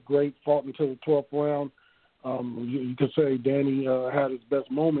 conditioning looked great, fought until the 12th round. You could say Danny had his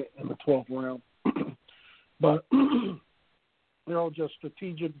best moment in the 12th round. But, you know, just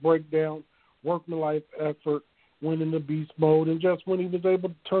strategic breakdown, workmanlike effort, went into beast mode, and just when he was able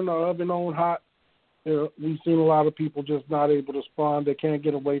to turn the oven on hot, we've seen a lot of people just not able to respond. They can't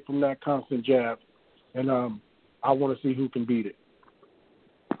get away from that constant jab. And I want to see who can beat it.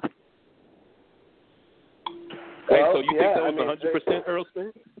 Hey, so you think that was 100% Earl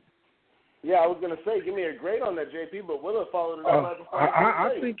Spence? Yeah, I was going to say, give me a grade on that, JP, but Willa followed it up. I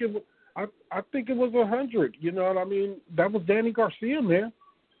think it was 100. You know what I mean? That was Danny Garcia, man.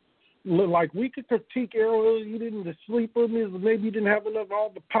 Like, we could critique Errol, you didn't sleep with me, maybe you didn't have enough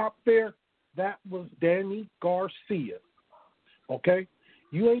all the pop there. That was Danny Garcia. Okay?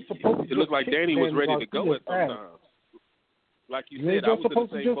 You ain't supposed to. It looked like Danny was ready to go at some times. Like you said, I was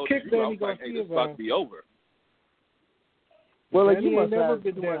supposed to just kick Danny Garcia. This about to be over. Well, Danny ain't never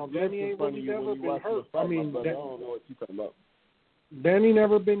been down. Danny ain't really never been hurt. I mean, I don't know what you're talking about. Danny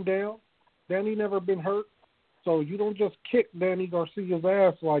never been down. Danny never been hurt. So you don't just kick Danny Garcia's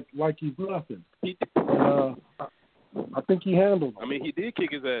ass like he's nothing. I think he handled it. I mean, he did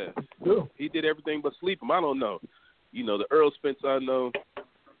kick his ass. Yeah. He did everything but sleep him. I don't know. You know, the Earl Spence I know,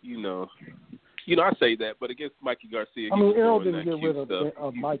 you know, You know, I say that, but against Mikey Garcia, I mean, Errol doing didn't that get cute rid stuff.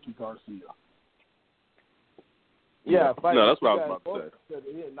 of Mikey Garcia. Yeah, no, that's what I was about to say. Said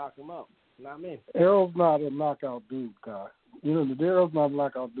that he'd knock him out. Not me. Errol's not a knockout dude, guy. You know, Errol's not a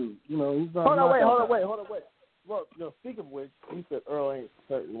knockout dude. You know, he's not. Hold on, wait. Well, speaking of which, you said Earl ain't a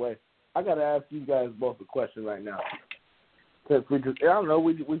certain way. I gotta ask you guys both a question right now. Cause I don't know,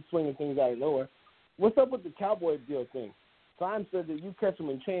 we swinging things out of nowhere. What's up with the cowboy deal thing? Simon said that you catch him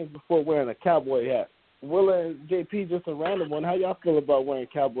in chains before wearing a cowboy hat. Willa and JP, just a random one. How y'all feel about wearing a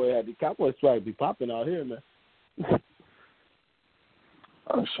cowboy hat? The cowboy swag be popping out here, man.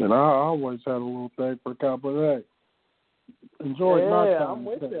 Oh, shit, I always had a little thing for cowboy hat. Enjoyed my time. I'm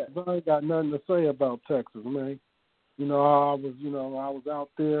with that. But I ain't got nothing to say about Texas, man. You know, I was out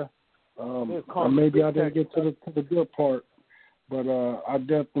there. Maybe I didn't get to the good part, but I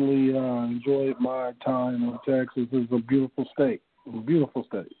definitely enjoyed my time in Texas. It's a beautiful state.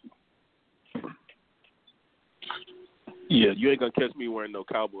 Yeah, you ain't gonna catch me wearing no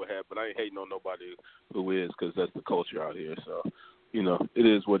cowboy hat, but I ain't hating on nobody who is, because that's the culture out here. So, you know, it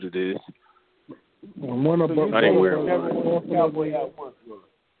is what it is. I didn't wear a cowboy hat once.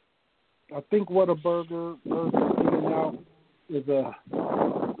 I think Whataburger In-N-Out is a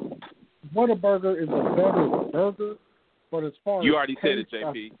Whataburger is a better burger, but as far you as already said it, taste,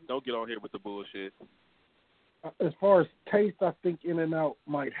 JP. Don't get on here with the bullshit. As far as taste, I think In-N-Out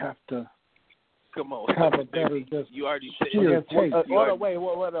might have to Come on, have a better just you already said sheer it. taste. Wait,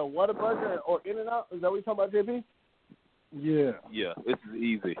 what a Whataburger or In-N-Out? Is that what you talking about, JP? Yeah. Yeah, this is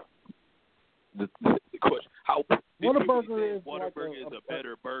easy. The question: how Whataburger is Whataburger like is a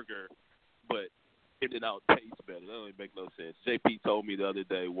better burger, but In-N-Out tastes better. That don't even make no sense. JP told me the other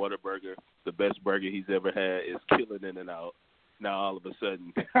day, Whataburger, the best burger he's ever had, is killing In-N-Out. Now all of a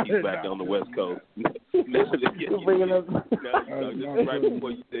sudden he's back on the West Coast. Now just right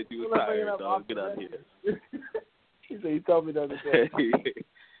before you said you was tired, dog. Get out of here. He said he told me the other day.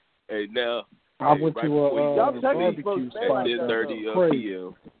 Hey, now I went right to a barbecue spot. at 10:30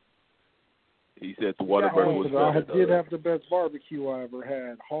 p.m. He said the Whataburger was better. I did have the best barbecue I ever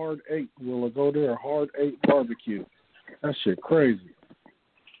had. Hard 8. Will I go there? Hard 8 barbecue. That shit crazy.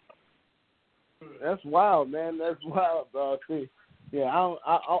 That's wild, man. That's wild, dog. See, yeah,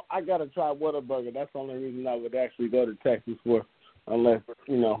 I gotta try Whataburger. That's the only reason I would actually go to Texas for, unless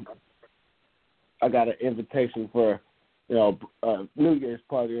I got an invitation for a New Year's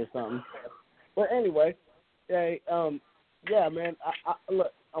party or something. But anyway, hey, yeah, man. I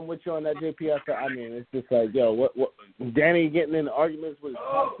look, I'm with you on that, JP. I mean, it's just like, what Danny getting in arguments with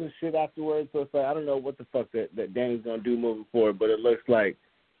cops and shit afterwards. So it's like, I don't know what the fuck that Danny's gonna do moving forward. But it looks like,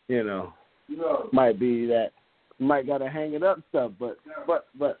 might be that might gotta hang it up and stuff. But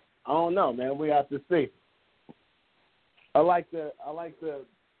I don't know, man. We have to see. I like the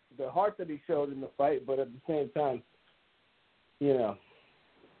heart that he showed in the fight, but at the same time, yeah,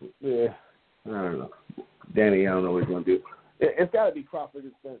 I don't know. Danny, I don't know what he's gonna do. It's got to be Crawford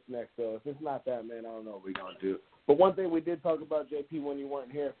and Spence next, though. If it's not that, man, I don't know what we're going to do. But one thing we did talk about, JP, when you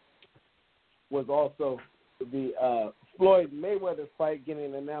weren't here, was also the Floyd Mayweather fight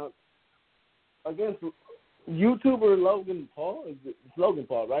getting announced against YouTuber Logan Paul. It's Logan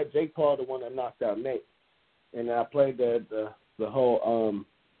Paul, right? Jake Paul, the one that knocked out Nate. And I played the whole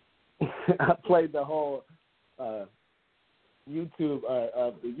I played the whole YouTube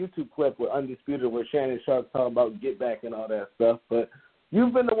the YouTube clip with Undisputed where Shannon Sharp's talking about get back and all that stuff. But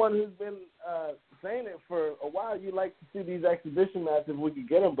you've been the one who's been saying it for a while. You like to see these exhibition matches if we could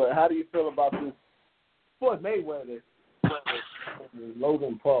get them. But how do you feel about this Floyd Mayweather,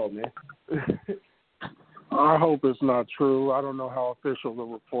 Logan Paul, man? I hope it's not true. I don't know how official the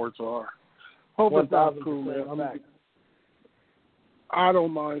reports are. Hope it's not true, man. I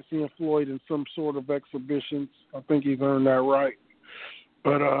don't mind seeing Floyd in some sort of exhibitions. I think he's earned that right.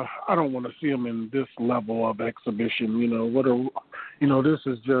 But I don't want to see him in this level of exhibition. This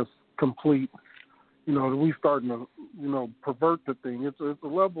is just complete. We starting to, pervert the thing. It's a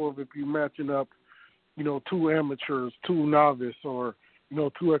level of if you matching up, two amateurs, two novice, or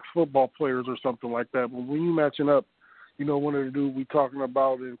two ex-football players or something like that. But when you matching up, one of the dudes we talking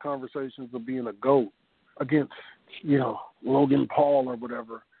about in conversations of being a GOAT against, Logan Paul or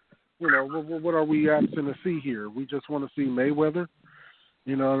whatever. What are we asking to see here? We just want to see Mayweather.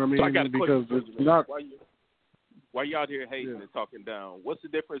 You know what I mean? So I got a because question, it's not. Why you out here hating and talking down? What's the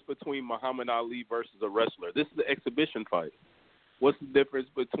difference between Muhammad Ali versus a wrestler? This is an exhibition fight. What's the difference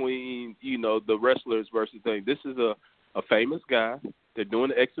between the wrestlers versus things? This is a famous guy. They're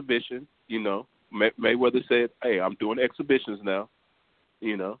doing an exhibition. Mayweather said, "Hey, I'm doing exhibitions now."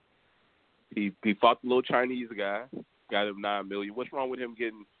 He fought the little Chinese guy. got him $9 million. What's wrong with him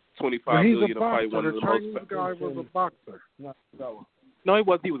getting $25 million to fight one of the most? The Chinese guy was a boxer. No, he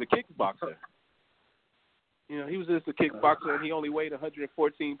wasn't. He was a kickboxer. You know, he was just a kickboxer, and he only weighed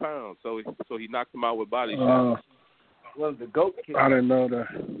 114 pounds. So he knocked him out with body shots. Was the GOAT kick? I didn't know that.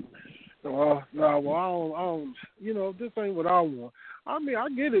 No, I don't. You know, this ain't what I want. I mean, I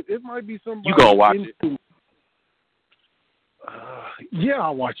get it. It might be somebody. You gonna watch it? Yeah,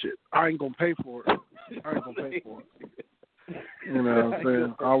 I'll watch it. I ain't gonna pay for it. You know what I'm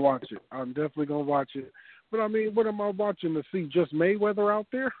saying? I'll watch it. I'm definitely gonna watch it. But I mean, what am I watching to see? Just Mayweather out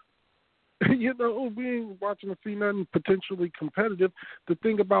there? You know, we ain't watching to see nothing potentially competitive. The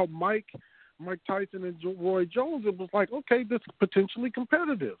thing about Mike Tyson and Roy Jones, it was like, okay, this is potentially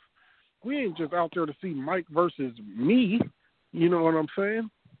competitive. We ain't just out there to see Mike versus me. You know what I'm saying?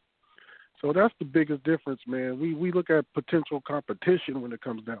 So that's the biggest difference, man. We look at potential competition when it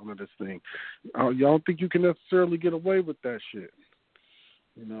comes down to this thing. Y'all don't think you can necessarily get away with that shit.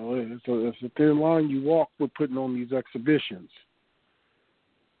 You know, it's a thin line you walk with putting on these exhibitions.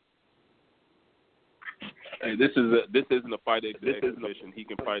 Hey, this isn't a fight exhibition. He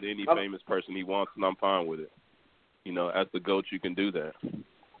can fight any famous person he wants, and I'm fine with it. You know, as the GOAT, you can do that.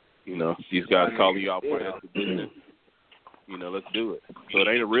 You know, these guys calling you out for an exhibition. You know, let's do it. So it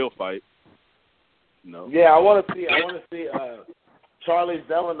ain't a real fight. No. Yeah, I want to see Charlie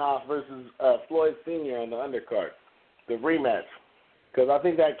Zelenoff versus Floyd Sr. on the undercard, the rematch, because I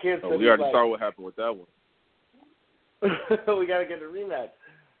think that kid. We already saw what happened with that one. We got to get the rematch.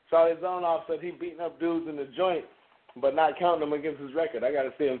 Charlie Zelenoff said he beating up dudes in the joint, but not counting them against his record. I got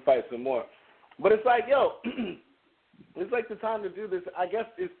to see him fight some more. But it's like, yo, it's like the time to do this. I guess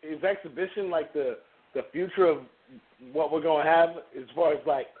is exhibition like the future of what we're going to have as far as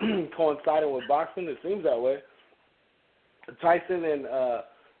like coinciding with boxing? It seems that way. Tyson and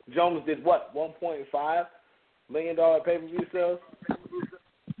Jones did what, $1.5 million pay-per-view sales?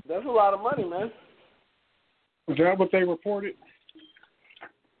 That's a lot of money, man. Is that what they reported?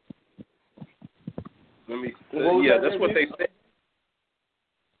 That's what they said.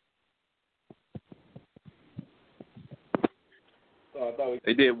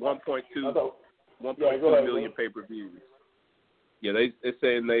 They did 1.2 million pay-per-views. Yeah, they're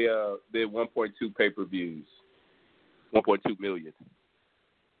saying they did 1.2 pay-per-views, 1.2 million.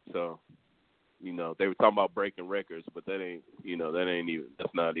 So, you know, they were talking about breaking records, but that's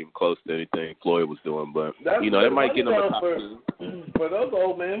not even close to anything Floyd was doing. But that's, you know, that might get them a top two. For those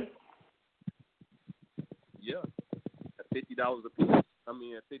old men. Yeah, at $50 a piece. I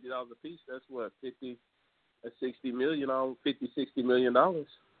mean, at $50 a piece, that's what, $60 million, $60 million.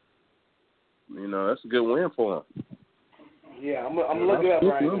 You know, that's a good win for him. Yeah, I'm looking it up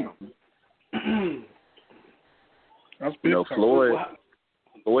right now. That's big. You know,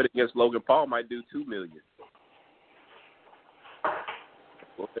 Floyd against Logan Paul might do $2 million.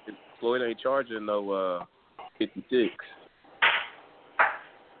 Floyd ain't charging no 56.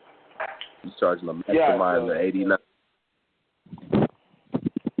 He's charging a maximizer of 89.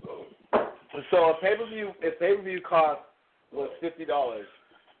 So a pay-per-view cost was $50,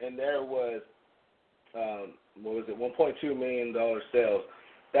 and there was $1.2 million sales.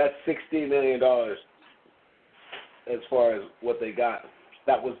 That's $60 million as far as what they got.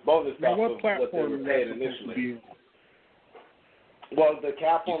 That was bonus off of what they were paid initially. Well, the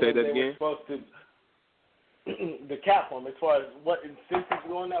cap form that they were supposed to. The cap form, as far as what incentives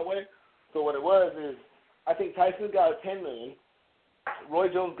going that way. So what it was is, I think Tyson got $10 million. Roy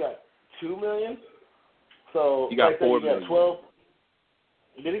Jones got $2 million. So he got $4 million. 12.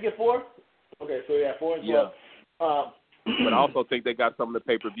 Did he get 4? Okay, so he had 4 and 12. Yeah. But I also think they got some of the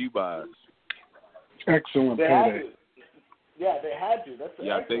pay-per-view buys. Excellent they payday. Had to. Yeah, they had to. That's an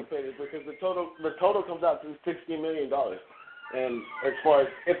excellent payday because the total comes out to $60 million. And as far as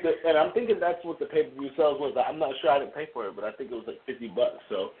and I'm thinking that's what the pay-per-view sales was. I'm not sure, I didn't pay for it, but I think it was like $50.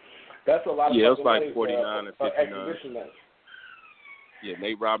 So that's a lot of money. Yeah, it was like 49 and 59. Exhibition match. Yeah,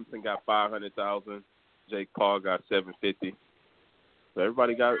 Nate Robinson got $500,000. Jake Paul got $750,000. So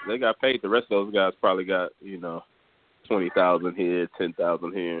everybody got paid. The rest of those guys probably got, $20,000 here,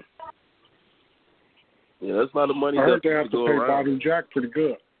 $10,000 here. Yeah, that's a lot of money. I heard they have to go pay around. Bobby Jack pretty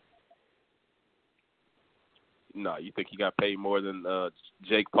good. No, you think he got paid more than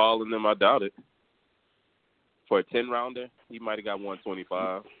Jake Paul and them? I doubt it. For a 10-rounder, he might have got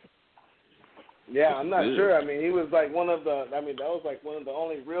 $125,000. Yeah, I'm not sure. I mean, he was like that was like one of the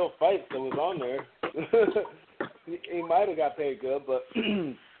only real fights that was on there. He might have got paid good, but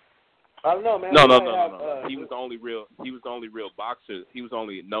I don't know, man. No. He was the only real boxer. He was the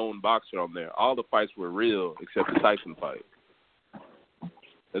only known boxer on there. All the fights were real except the Tyson fight.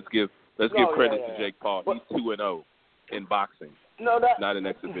 Let's give credit to Jake Paul. He's 2-0. in boxing. No, that not an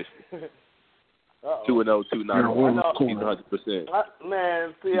exhibition. 2-0, 2-0, 2-9. He's 100%.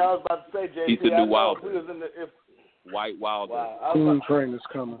 Man, see, I was about to say, JP. He's the new Wilder. He was in the, White Wilder. Wow. Coon train is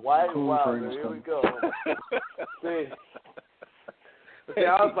coming. White Coon Wilder. train is Here coming. we go. See, I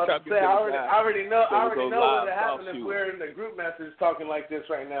was about to say, I already know what would happen if we're in the group message talking like this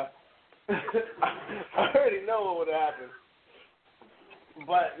right now. I already know what would happen.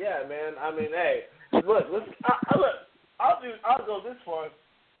 But yeah, man. I mean, hey, look. I'll go this far.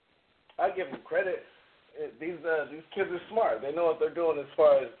 I give them credit. These kids are smart. They know what they're doing as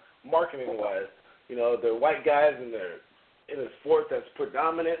far as marketing wise. You know, they're white guys and they're in a sport that's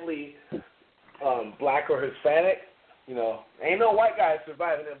predominantly black or Hispanic. You know, ain't no white guys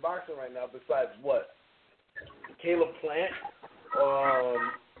surviving in boxing right now besides what? Caleb Plant.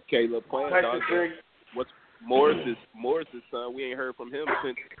 Caleb Plant. What's Morris's son? We ain't heard from him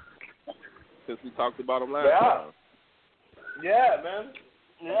since we talked about him last time. Yeah, man.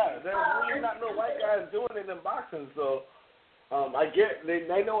 Yeah, there's really not no white guys doing it in boxing, so I get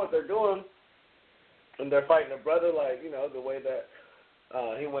they know what they're doing, and they're fighting a brother like, you know, the way that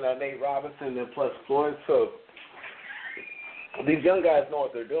he went at Nate Robinson and plus Floyd. So these young guys know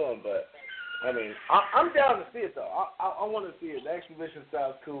what they're doing, but I mean, I'm down to see it though. I want to see it. The exhibition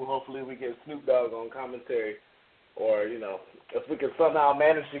sounds cool. Hopefully we get Snoop Dogg on commentary, or you know, if we can somehow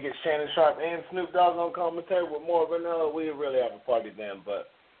manage to get Shannon Sharp and Snoop Dogg on commentary with more vanilla, we really have a party then. But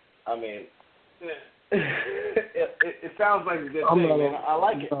I mean, it sounds like a good thing, man. I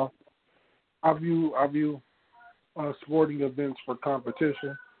like it. I view sporting events for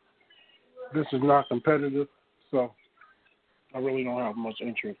competition. This is not competitive, so I really don't have much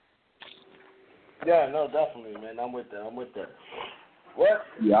interest. Yeah, no, definitely, man. I'm with that. What?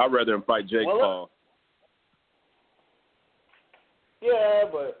 Yeah, I'd rather him fight Jake Paul. Yeah,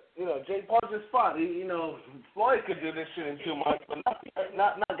 but you know, Jake Paul just fought. You know, Floyd could do this shit in 2 months, but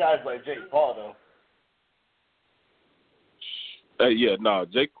not guys like Jake Paul though.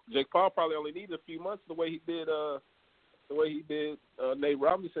 Jake Paul probably only needed a few months the way he did Nate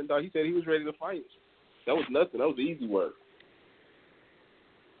Robinson. He said he was ready to fight. That was nothing. That was easy work.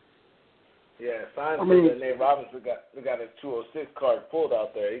 Yeah, that Nate Robinson got his 206 card pulled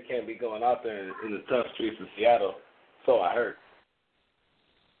out there. He can't be going out there in the tough streets of Seattle. So I heard.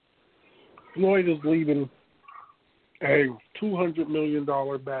 Floyd is leaving a $200 million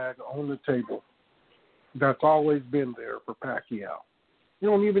bag on the table that's always been there for Pacquiao. You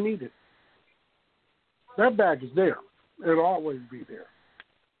don't even need it. That bag is there. It'll always be there.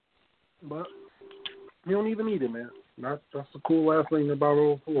 But you don't even need it, man. That's the cool last thing about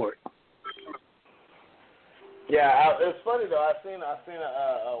old Floyd. Yeah, it's funny though. I seen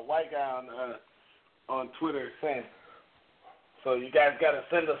a white guy on Twitter saying, "So you guys got to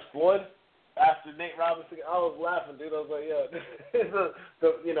send us Floyd after Nate Robinson." I was laughing, dude. I was like, "Yeah,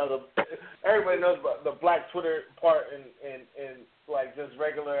 everybody knows about the Black Twitter part and like just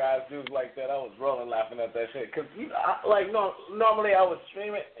regular ass dudes like that." I was rolling laughing at that shit because normally I would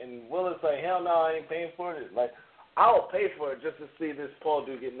stream it and Willis like, "Hell no, I ain't paying for it." Like, I'll pay for it just to see this Paul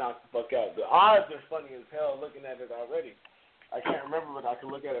dude get knocked the fuck out. The odds are funny as hell looking at it already. I can't remember, but I can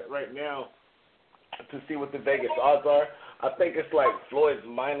look at it right now to see what the Vegas odds are. I think it's like Floyd's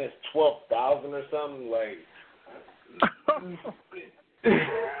minus 12,000 or something. Like,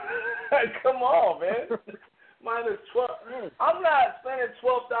 come on, man. Minus 12. I'm not spending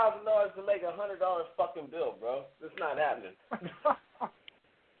 $12,000 to make a $100 fucking bill, bro. It's not happening.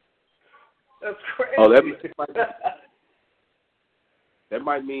 That's crazy. Oh, that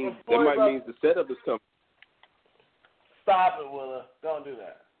might mean the setup is coming. Stop it, Willa. Don't do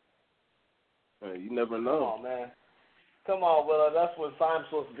that. You never know. Come on, man. Come on, Willa. That's what I'm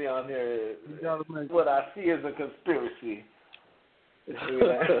supposed to be on here. What I see is a conspiracy.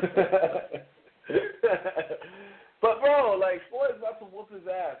 But bro, like Floyd's about to whoop his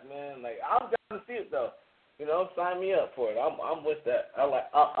ass, man. Like, I'm down to see it though. You know, sign me up for it. I'm with that. I'm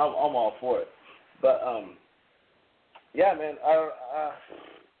all for it. But yeah, man.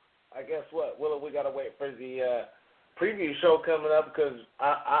 I guess what? Well, we gotta wait for the preview show coming up because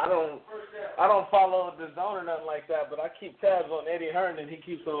I don't follow the zone or nothing like that. But I keep tabs on Eddie Hearn and he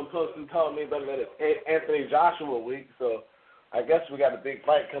keeps on posting, telling me that it's Anthony Joshua week. So I guess we got a big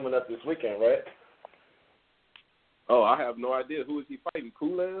fight coming up this weekend, right? Oh, I have no idea. Who is he fighting?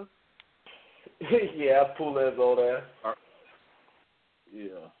 Pulev? Yeah, Pulev's old ass.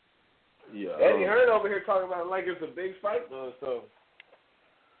 Yeah. Eddie Hearn over here talking about it like it's a big fight, though. So.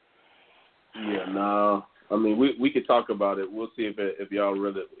 Yeah, no. I mean, we could talk about it. We'll see if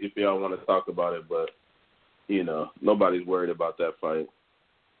y'all want to talk about it, but you know, nobody's worried about that fight.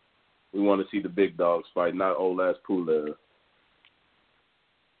 We want to see the big dogs fight, not old ass Pulev.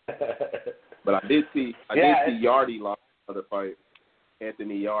 But I did see Yardy lost another fight.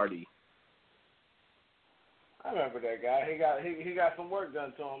 Anthony Yardy. I remember that guy. He got some work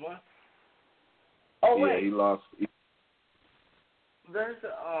done to him, huh? Oh yeah, wait, he lost. There's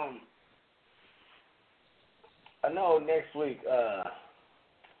I know next week. I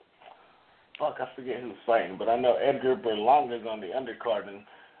forget who's fighting, but I know Edgar Berlanga's on the undercard, and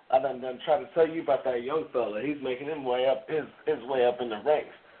I done try to tell you about that young fella. He's making his way up in the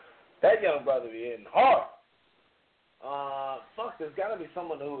ranks. That young brother be hitting hard. There's got to be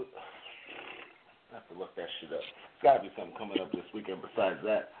someone who. I have to look that shit up. There's got to be something coming up this weekend besides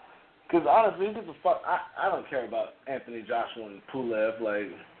that. Because honestly, who gives a fuck? I don't care about Anthony Joshua and Pulev.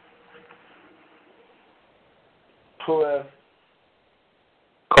 Like, Pulev.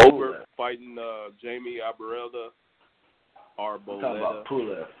 Colbert fighting Jamie Arboleda. Talking about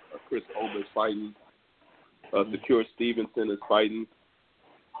Pulev. Chris Colbert's fighting. Secure Stevenson is fighting.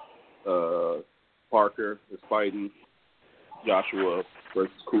 Parker is fighting. Joshua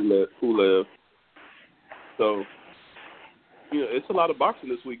versus Pulev. So, it's a lot of boxing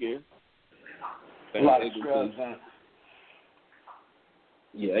this weekend. A lot of scrubs, huh?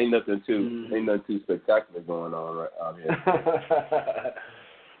 Yeah, ain't nothing too spectacular going on right out here.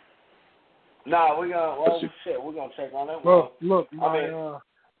 Nah, we're gonna check on it. Well, look,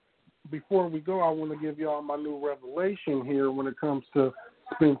 before we go, I want to give y'all my new revelation here when it comes to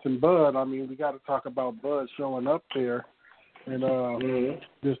Spence and Bud. I mean, we got to talk about Bud showing up there and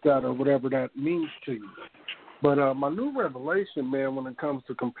this, that, or whatever that means to you. But my new revelation, man, when it comes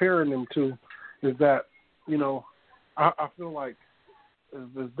to comparing them to, is that, I feel like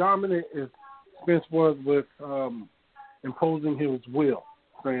as dominant as Spence was with imposing his will,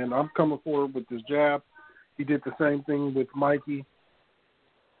 saying, I'm coming forward with this jab. He did the same thing with Mikey.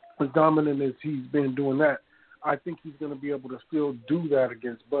 As dominant as he's been doing that, I think he's going to be able to still do that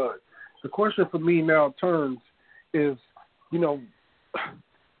against Bud. The question for me now turns is,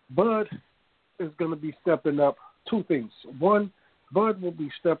 Bud is going to be stepping up two things. One, Bud will be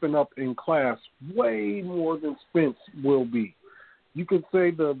stepping up in class way more than Spence will be. You could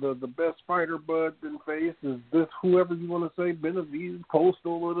say the best fighter Bud been faced is this, whoever you want to say, Benavidez,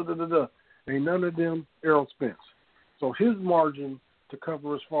 Postal, Ain't none of them Errol Spence. So his margin to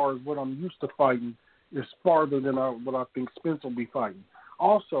cover as far as what I'm used to fighting is farther than what I think Spence will be fighting.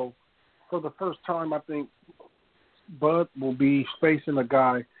 Also, for the first time, I think Bud will be facing a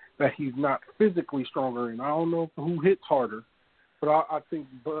guy that he's not physically stronger in. I don't know who hits harder, but I think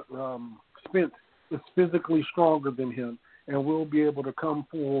Spence is physically stronger than him and will be able to come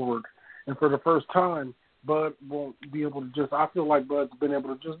forward. And for the first time, Bud won't be able to I feel like Bud's been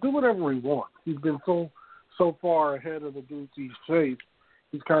able to just do whatever he wants. He's been so far ahead of the dudes he's faced,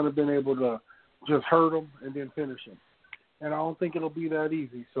 he's kind of been able to just hurt him and then finish him. And I don't think it'll be that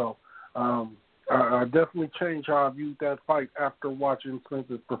easy. So I definitely changed how I viewed that fight after watching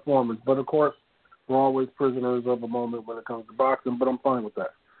Spence's performance. But, of course, we're always prisoners of a moment when it comes to boxing, but I'm fine with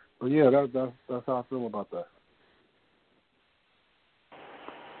that. But, yeah, that's how I feel about that.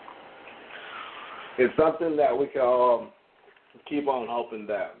 It's something that we can all keep on hoping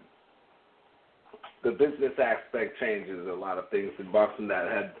that the business aspect changes a lot of things in boxing that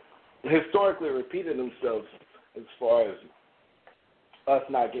had historically repeated themselves as far as us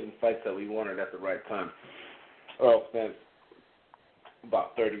not getting fights that we wanted at the right time. Earl Spence,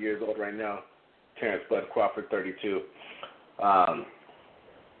 about 30 years old right now. Terrence Bud Crawford, 32.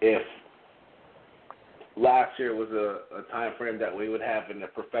 If last year was a time frame that we would have in the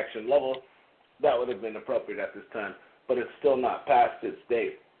perfection level, that would have been appropriate at this time. But it's still not past its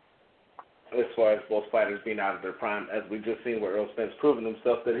date as far as both fighters being out of their prime. As we've just seen where Earl Spence proven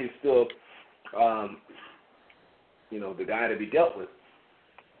himself that he's still, the guy to be dealt with.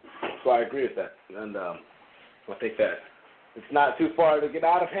 So I agree with that. And I think that it's not too far to get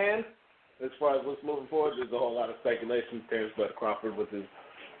out of hand as far as what's moving forward. There's a whole lot of speculation. Terrence Bud Crawford with his,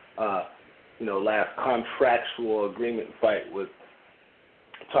 last contractual agreement fight with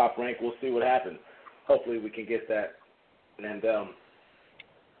Top Rank. We'll see what happens. Hopefully we can get that. And,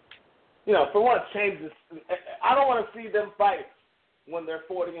 for once, changes. I don't want to see them fight when they're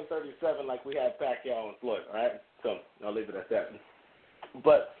 40 and 37 like we had Pacquiao and Floyd, all right? So I'll leave it at that.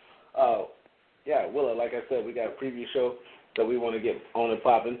 But, Willa, like I said, we got a preview show that we want to get on and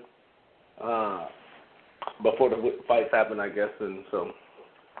popping before the fights happen, I guess. And so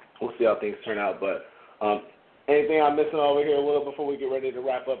we'll see how things turn out. But anything I'm missing over here, Willa, before we get ready to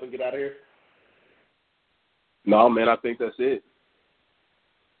wrap up and get out of here? No, man, I think that's it.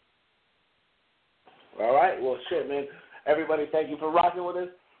 All right. Well, shit, man. Everybody, thank you for rocking with us.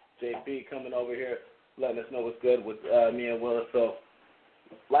 JP coming over here, letting us know what's good with me and Willis. So,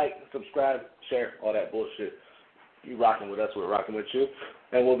 like, subscribe, share, all that bullshit. You rocking with us, we're rocking with you.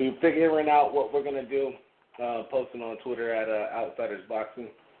 And we'll be figuring out what we're going to do, posting on Twitter at Outsiders Boxing.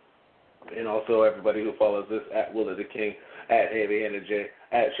 And also everybody who follows us at Will of the King, at Heavy Energy,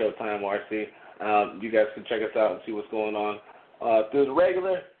 at Showtime RC. You guys can check us out and see what's going on through the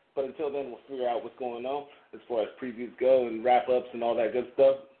regular. But until then, we'll figure out what's going on as far as previews go and wrap-ups and all that good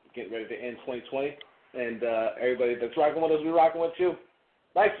stuff. Getting ready to end 2020. And everybody that's rocking with us, we're rocking with you.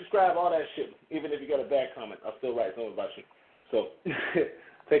 Like, subscribe, all that shit. Even if you got a bad comment, I'll still write something about you. So,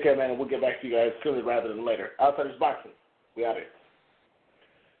 take care, man, and we'll get back to you guys sooner rather than later. Outsiders Boxing. We out here.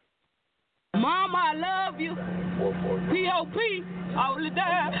 Mama, I love you. P.O.P. all the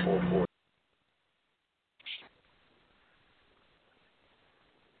time.